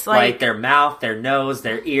 Yes, Like, their mouth, their nose,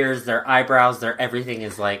 their ears, their eyebrows, their everything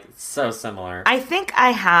is, like, so similar. I think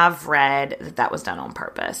I have read that was done on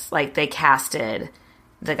purpose. Like, they casted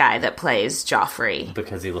the guy that plays Joffrey.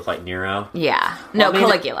 Because he looked like Nero. Yeah. No, Well,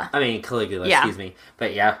 Caligula. Caligula, Yeah. excuse me.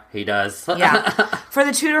 But yeah, he does. Yeah. For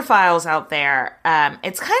the Tudor files out there,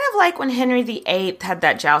 it's kind of like when Henry VIII had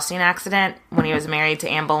that jousting accident when he was married to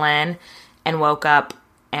Anne Boleyn and woke up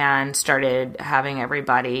and started having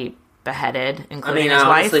everybody beheaded, including his I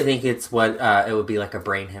wife. honestly think it's what it would be like a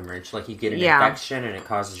brain hemorrhage. Like you get an infection and it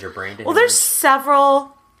causes your brain to Well, there's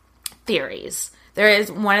several theories. There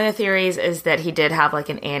is one of the theories is that he did have like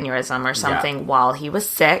an aneurysm or something while he was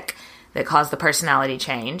sick that caused the personality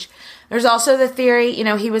change. There's also the theory, you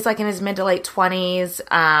know, he was like in his mid to late 20s.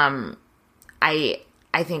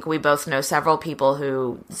 I think we both know several people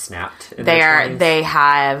who snapped. In their 20s. they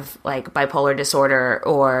have like bipolar disorder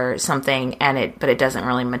or something, but it doesn't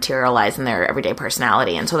really materialize in their everyday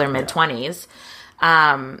personality until their mid 20s.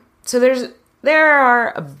 So there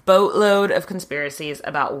are a boatload of conspiracies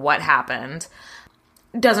about what happened.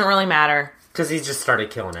 Doesn't really matter. Because he just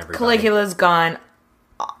started killing everybody. Caligula's gone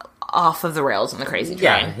off of the rails on the crazy train.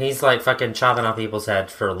 Yeah, he's like fucking chopping off people's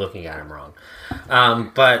heads for looking at him wrong.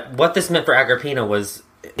 But what this meant for Agrippina was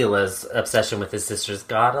Caligula's obsession with his sisters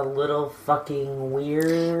got a little fucking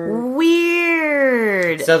weird.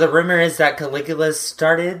 So the rumor is that Caligula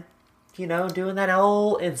started, doing that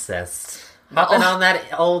old incest. Hopping on that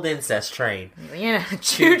old incest train. Yeah,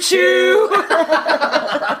 choo-choo!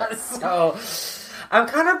 So, I'm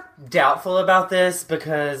kind of doubtful about this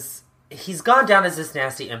because he's gone down as this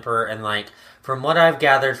nasty emperor, and from what I've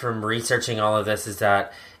gathered from researching all of this is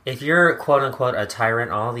that if you're quote-unquote a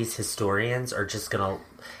tyrant, all these historians are just gonna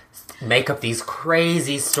make up these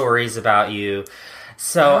crazy stories about you.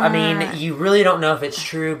 So, I mean, you really don't know if it's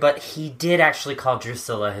true, but he did actually call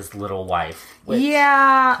Drusilla his little wife. Which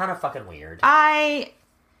yeah. kind of fucking weird. I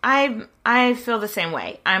feel the same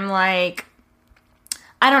way. I'm like,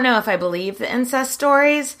 I don't know if I believe the incest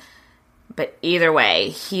stories, but either way,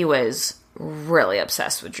 he was really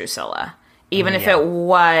obsessed with Drusilla. Even if it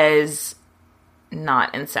was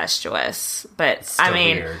not incestuous. But, Still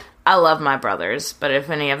weird. I love my brothers, but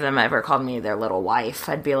if any of them ever called me their little wife,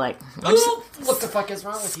 I'd be like, what the fuck is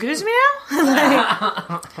wrong with you? Excuse me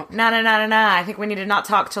now? Nah. I think we need to not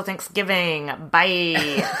talk till Thanksgiving.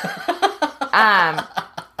 Bye.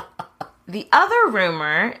 The other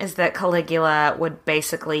rumor is that Caligula would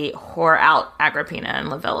basically whore out Agrippina and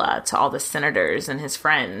Livilla to all the senators and his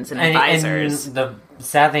friends and advisors. And the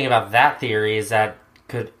sad thing about that theory is that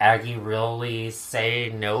could Aggie really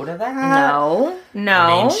say no to that? No.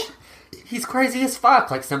 I mean, he's crazy as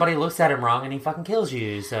fuck. Like, somebody looks at him wrong and he fucking kills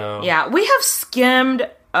you, so... Yeah, we have skimmed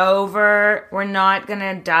over. We're not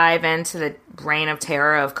gonna dive into the reign of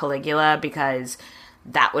terror of Caligula because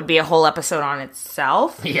that would be a whole episode on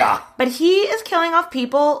itself. Yeah. But he is killing off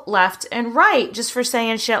people left and right just for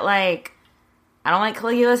saying shit like, I don't like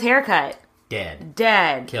Caligula's haircut. Dead.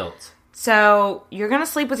 Dead. Killed. So you're going to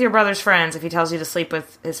sleep with your brother's friends if he tells you to sleep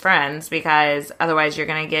with his friends, because otherwise you're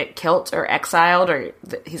going to get killed or exiled, or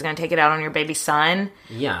he's going to take it out on your baby son.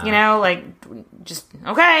 Yeah. You know, like, just,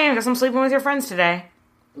 okay, I guess I'm sleeping with your friends today.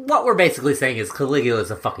 What we're basically saying is Caligula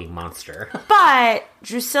is a fucking monster. But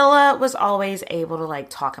Drusilla was always able to, like,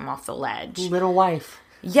 talk him off the ledge. Little wife.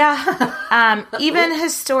 Yeah. Even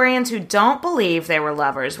historians who don't believe they were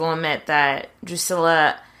lovers will admit that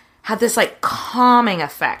Drusilla had this, like, calming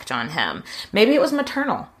effect on him. Maybe it was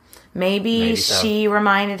maternal. Maybe so. she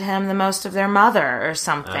reminded him the most of their mother or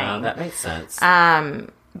something. That makes sense.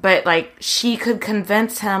 But, like, she could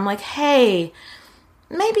convince him, like, hey,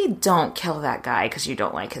 maybe don't kill that guy because you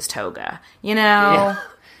don't like his toga, you know? Yeah.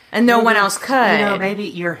 And no one else could. You know, maybe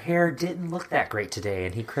your hair didn't look that great today,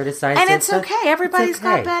 and he criticized it. And it's okay. Everybody's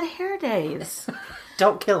got bad hair days.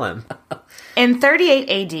 Don't kill him. In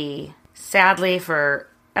 38 AD, sadly for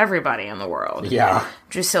everybody in the world,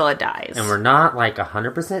 Drusilla dies. And we're not, like,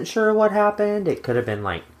 100% sure what happened. It could have been,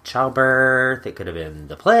 like, childbirth. It could have been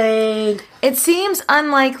the plague. It seems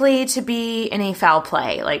unlikely to be any foul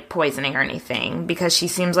play, like poisoning or anything, because she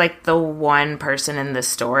seems like the one person in this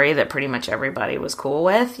story that pretty much everybody was cool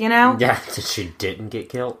with, you know? Yeah, she didn't get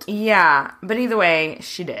killed. Yeah, but either way,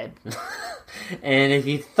 she did. And if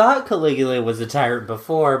you thought Caligula was a tyrant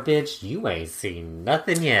before, bitch, you ain't seen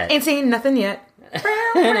nothing yet. Ain't seen nothing yet.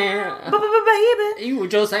 Baby. You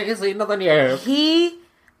just ain't seen nothing yet. He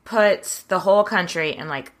puts the whole country in,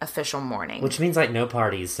 like, official mourning. Which means, like, no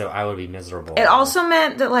parties, so I would be miserable. It also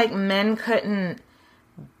meant that, like, men couldn't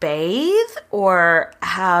bathe or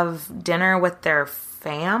have dinner with their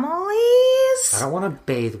families. I don't want to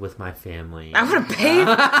bathe with my family. I want to bathe.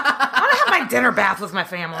 I want to have my dinner bath with my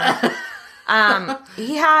family.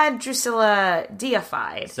 He had Drusilla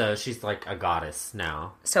deified. So she's like a goddess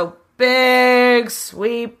now. So big,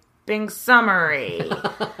 sweeping summary.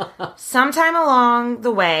 Sometime along the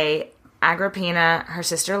way, Agrippina, her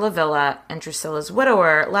sister Livilla, and Drusilla's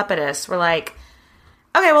widower, Lepidus, were like,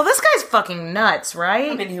 okay, well, this guy's fucking nuts,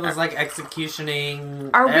 right? I mean, he was, like, executioning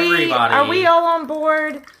everybody. Are we all on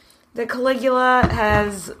board that Caligula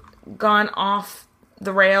has gone off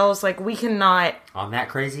the rails? Like, we cannot... On that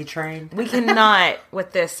crazy train? We cannot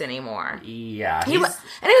with this anymore. Yeah. He was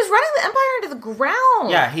running the empire into the ground.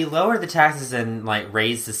 Yeah, he lowered the taxes and, like,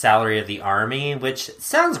 raised the salary of the army, which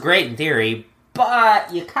sounds great in theory,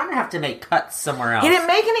 but you kind of have to make cuts somewhere else. He didn't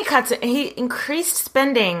make any cuts. He increased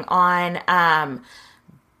spending on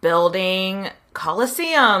building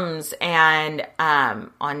coliseums and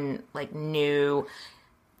on, like, new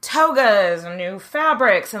togas and new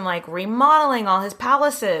fabrics and, like, remodeling all his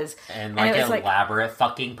palaces. And like, elaborate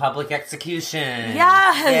fucking public execution.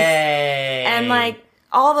 Yes! Yay! And, like,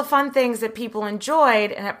 all the fun things that people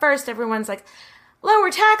enjoyed. And at first, everyone's like, lower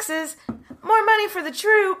taxes, more money for the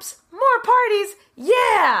troops, more parties,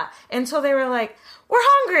 yeah! Until they were like, we're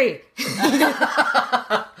hungry!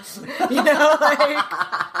 You know, like...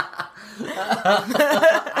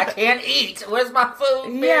 I can't eat. Where's my food,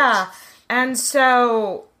 bitch? Yeah. And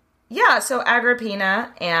so... Yeah, so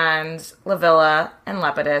Agrippina and Livilla and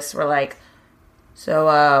Lepidus were like,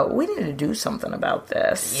 so we need to do something about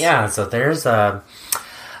this. Yeah, so there's a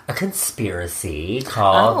conspiracy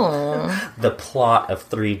called The Plot of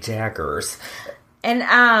Three Daggers. And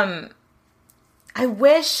I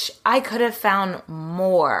wish I could have found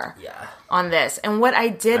more on this. And what I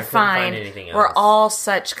did find were all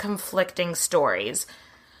such conflicting stories.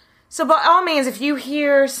 So by all means, if you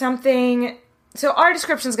hear something... So our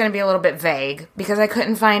description is going to be a little bit vague because I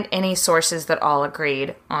couldn't find any sources that all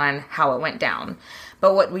agreed on how it went down.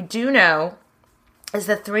 But what we do know is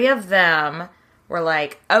the three of them were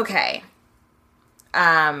like, okay,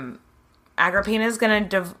 Agrippina's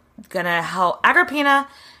gonna help. Agrippina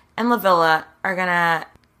and Livilla are gonna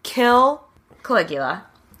kill Caligula,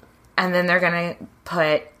 and then they're gonna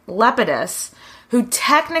put Lepidus, who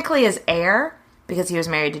technically is heir because he was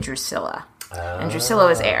married to Drusilla. And Drusilla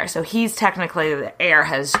was heir, so he's technically the heir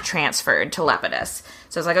has transferred to Lepidus.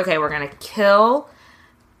 So it's like, okay, we're going to kill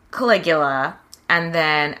Caligula, and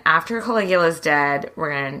then after Caligula's dead, we're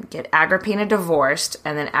going to get Agrippina divorced,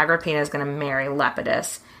 and then Agrippina is going to marry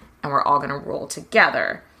Lepidus, and we're all going to rule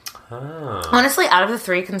together. Oh. Honestly, out of the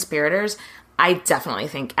three conspirators, I definitely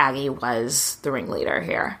think Aggie was the ringleader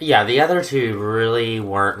here. Yeah, the other two really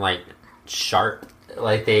weren't, like, sharp.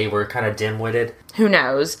 Like, they were kind of dim-witted. Who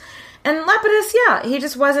knows? And Lepidus, yeah, he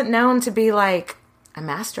just wasn't known to be, like, a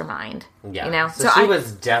mastermind. Yeah. You know? So she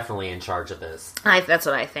was definitely in charge of this. That's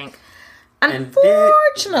what I think.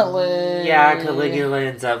 Unfortunately. Caligula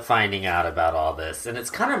ends up finding out about all this. And it's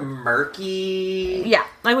kind of murky. Yeah.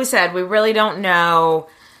 Like we said, we really don't know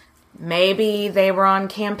Maybe they were on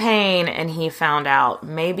campaign and he found out.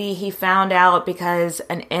 Maybe he found out because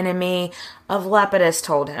an enemy of Lepidus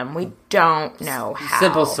told him. We don't know how.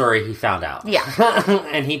 Simple story, he found out. Yeah.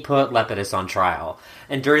 And he put Lepidus on trial.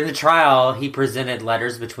 And during the trial, he presented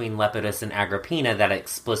letters between Lepidus and Agrippina that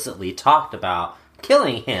explicitly talked about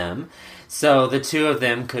killing him, so the two of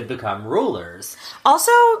them could become rulers.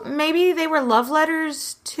 Also, maybe they were love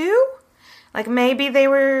letters too? Like maybe they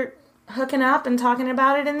were hooking up and talking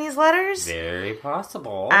about it in these letters? Very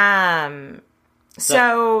possible.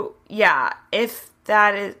 So yeah, if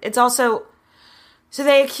that is... It's also... So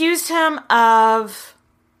they accused him of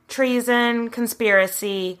treason,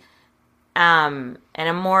 conspiracy, and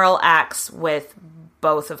immoral acts with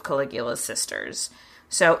both of Caligula's sisters.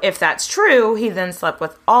 So if that's true, he then slept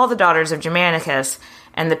with all the daughters of Germanicus,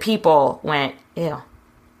 and the people went, ew.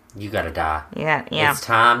 You gotta die. Yeah. It's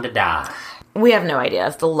time to die. We have no idea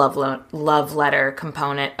if the love letter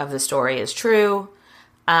component of the story is true,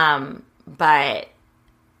 but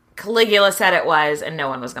Caligula said it was, and no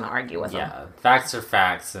one was going to argue with him. Yeah, facts are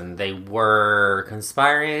facts, and they were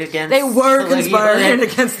conspiring against They were Caligula, conspiring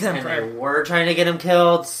against them. And they were trying to get him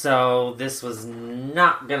killed, so this was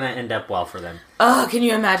not going to end up well for them. Oh, can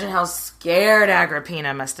you imagine how scared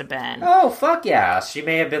Agrippina must have been? Oh, fuck yeah. She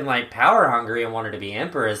may have been, like, power hungry and wanted to be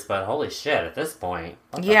empress, but holy shit, at this point.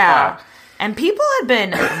 What the fuck? And people had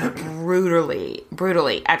been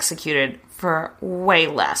brutally executed for way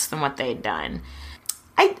less than what they'd done.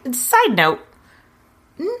 Side note,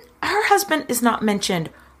 her husband is not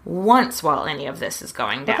mentioned once while any of this is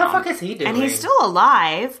going down. What the fuck is he doing? And he's still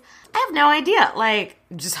alive. I have no idea. Like,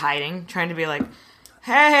 just hiding, trying to be like,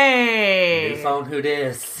 hey. New phone, who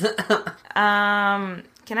dis?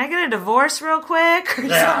 Can I get a divorce real quick? Or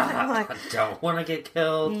something? Like, I don't want to get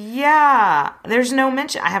killed. Yeah. There's no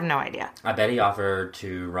mention. I have no idea. I bet he offered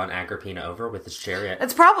to run Agrippina over with his chariot.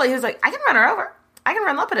 It's probably, he was like, I can run her over. I can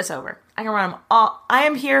run Lepidus over. I can run them all. I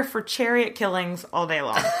am here for chariot killings all day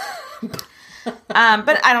long.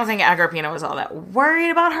 But I don't think Agrippina was all that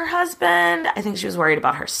worried about her husband. I think she was worried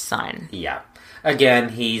about her son. Yeah. Again,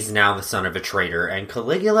 he's now the son of a traitor, and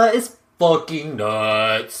Caligula is fucking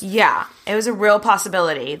nuts. Yeah. It was a real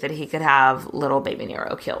possibility that he could have little baby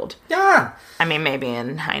Nero killed. Yeah. I mean, maybe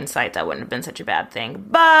in hindsight that wouldn't have been such a bad thing,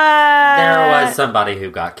 but... There was somebody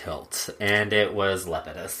who got killed, and it was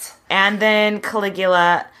Lepidus. And then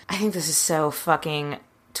Caligula... I think this is so fucking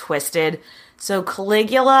twisted. So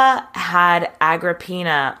Caligula had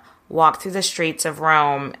Agrippina walk through the streets of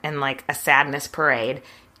Rome in, like, a sadness parade,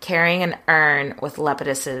 carrying an urn with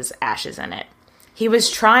Lepidus's ashes in it. He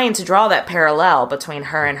was trying to draw that parallel between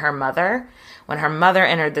her and her mother when her mother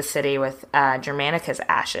entered the city with Germanicus'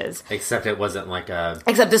 ashes. Except it wasn't like a...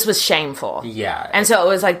 Except this was shameful. Yeah. And so it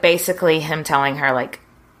was like basically him telling her, like,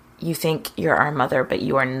 you think you're our mother, but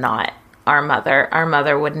you are not our mother. Our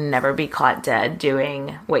mother would never be caught dead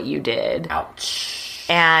doing what you did. Ouch.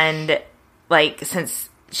 And, like, since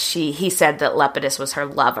he said that Lepidus was her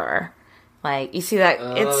lover. Like, you see that?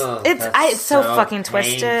 It's so fucking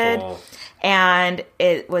twisted. Painful. And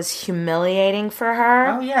it was humiliating for her.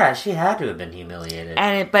 Oh, yeah, she had to have been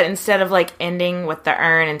humiliated. But instead of, like, ending with the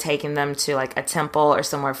urn and taking them to, like, a temple or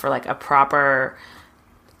somewhere for, like, a proper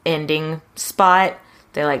ending spot,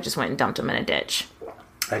 they, like, just went and dumped them in a ditch.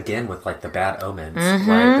 Again, with, like, the bad omens. Mm-hmm.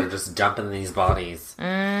 Like, they're just dumping these bodies.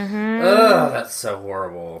 Mm-hmm. Ugh, that's so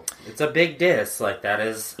horrible. It's a big diss. Like, that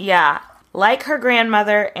is... Yeah. Like her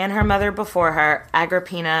grandmother and her mother before her,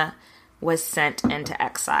 Agrippina was sent into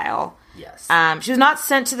exile. Yes. She was not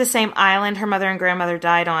sent to the same island her mother and grandmother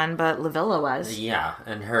died on, but Livilla was. Yeah,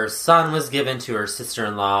 and her son was given to her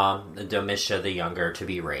sister-in-law, Domitia the Younger, to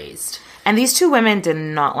be raised. And these two women did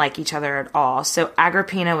not like each other at all, so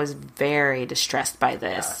Agrippina was very distressed by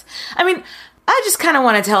this. Yeah. I mean, I just kind of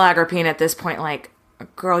want to tell Agrippina at this point, like,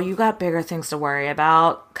 girl, you got bigger things to worry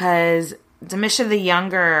about, because Domitia the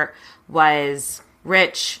Younger was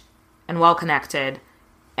rich and well-connected,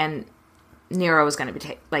 and Nero was going to be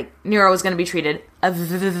treated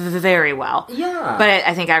very well. Yeah. But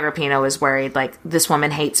I think Agrippina was worried, like, this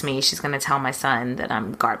woman hates me. She's going to tell my son that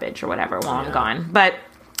I'm garbage or whatever while I'm gone. But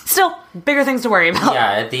still, bigger things to worry about.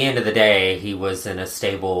 Yeah, at the end of the day, he was in a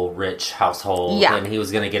stable, rich household, and he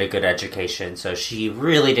was going to get a good education, so she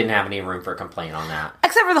really didn't have any room for complaint on that.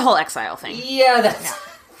 Except for the whole exile thing. Yeah,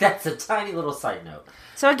 that's a tiny little side note.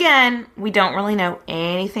 So again, we don't really know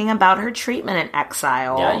anything about her treatment in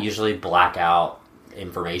exile. Yeah, usually blackout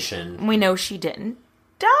information. We know she didn't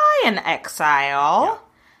die in exile.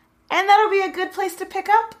 Yeah. And that'll be a good place to pick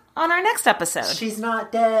up on our next episode. She's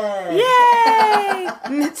not dead. Yay!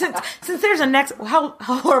 since there's a next... How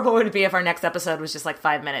horrible would it be if our next episode was just like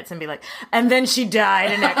 5 minutes and be like, and then she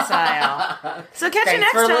died in exile. So catch you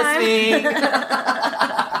next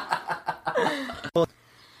time.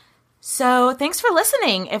 So thanks for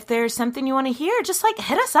listening. If there's something you want to hear, just like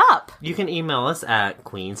hit us up. You can email us at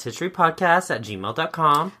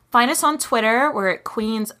queenshistorypodcast@gmail.com. Find us on Twitter. We're at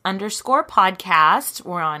Queens_podcast.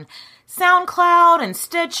 We're on SoundCloud and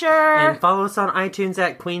Stitcher. And follow us on iTunes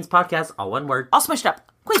at Queens Podcast, all one word. All smushed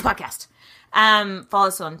up. Queens Podcast. Follow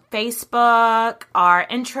us on Facebook. Our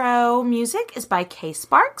intro music is by K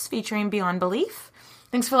Sparks featuring Beyond Belief.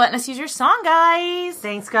 Thanks for letting us use your song, guys.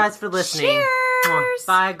 Thanks, guys, for listening. Cheers.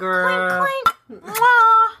 Bye, girl. Clink, clink.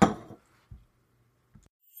 Mwah.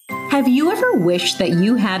 Have you ever wished that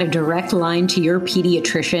you had a direct line to your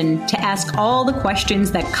pediatrician to ask all the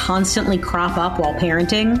questions that constantly crop up while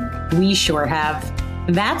parenting? We sure have.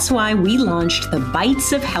 That's why we launched the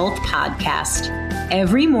Bites of Health podcast.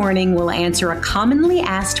 Every morning, we'll answer a commonly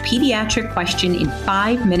asked pediatric question in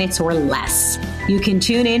 5 minutes or less. You can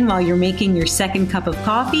tune in while you're making your second cup of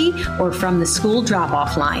coffee or from the school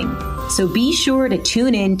drop-off line. So be sure to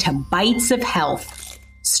tune in to Bites of Health,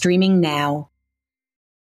 streaming now.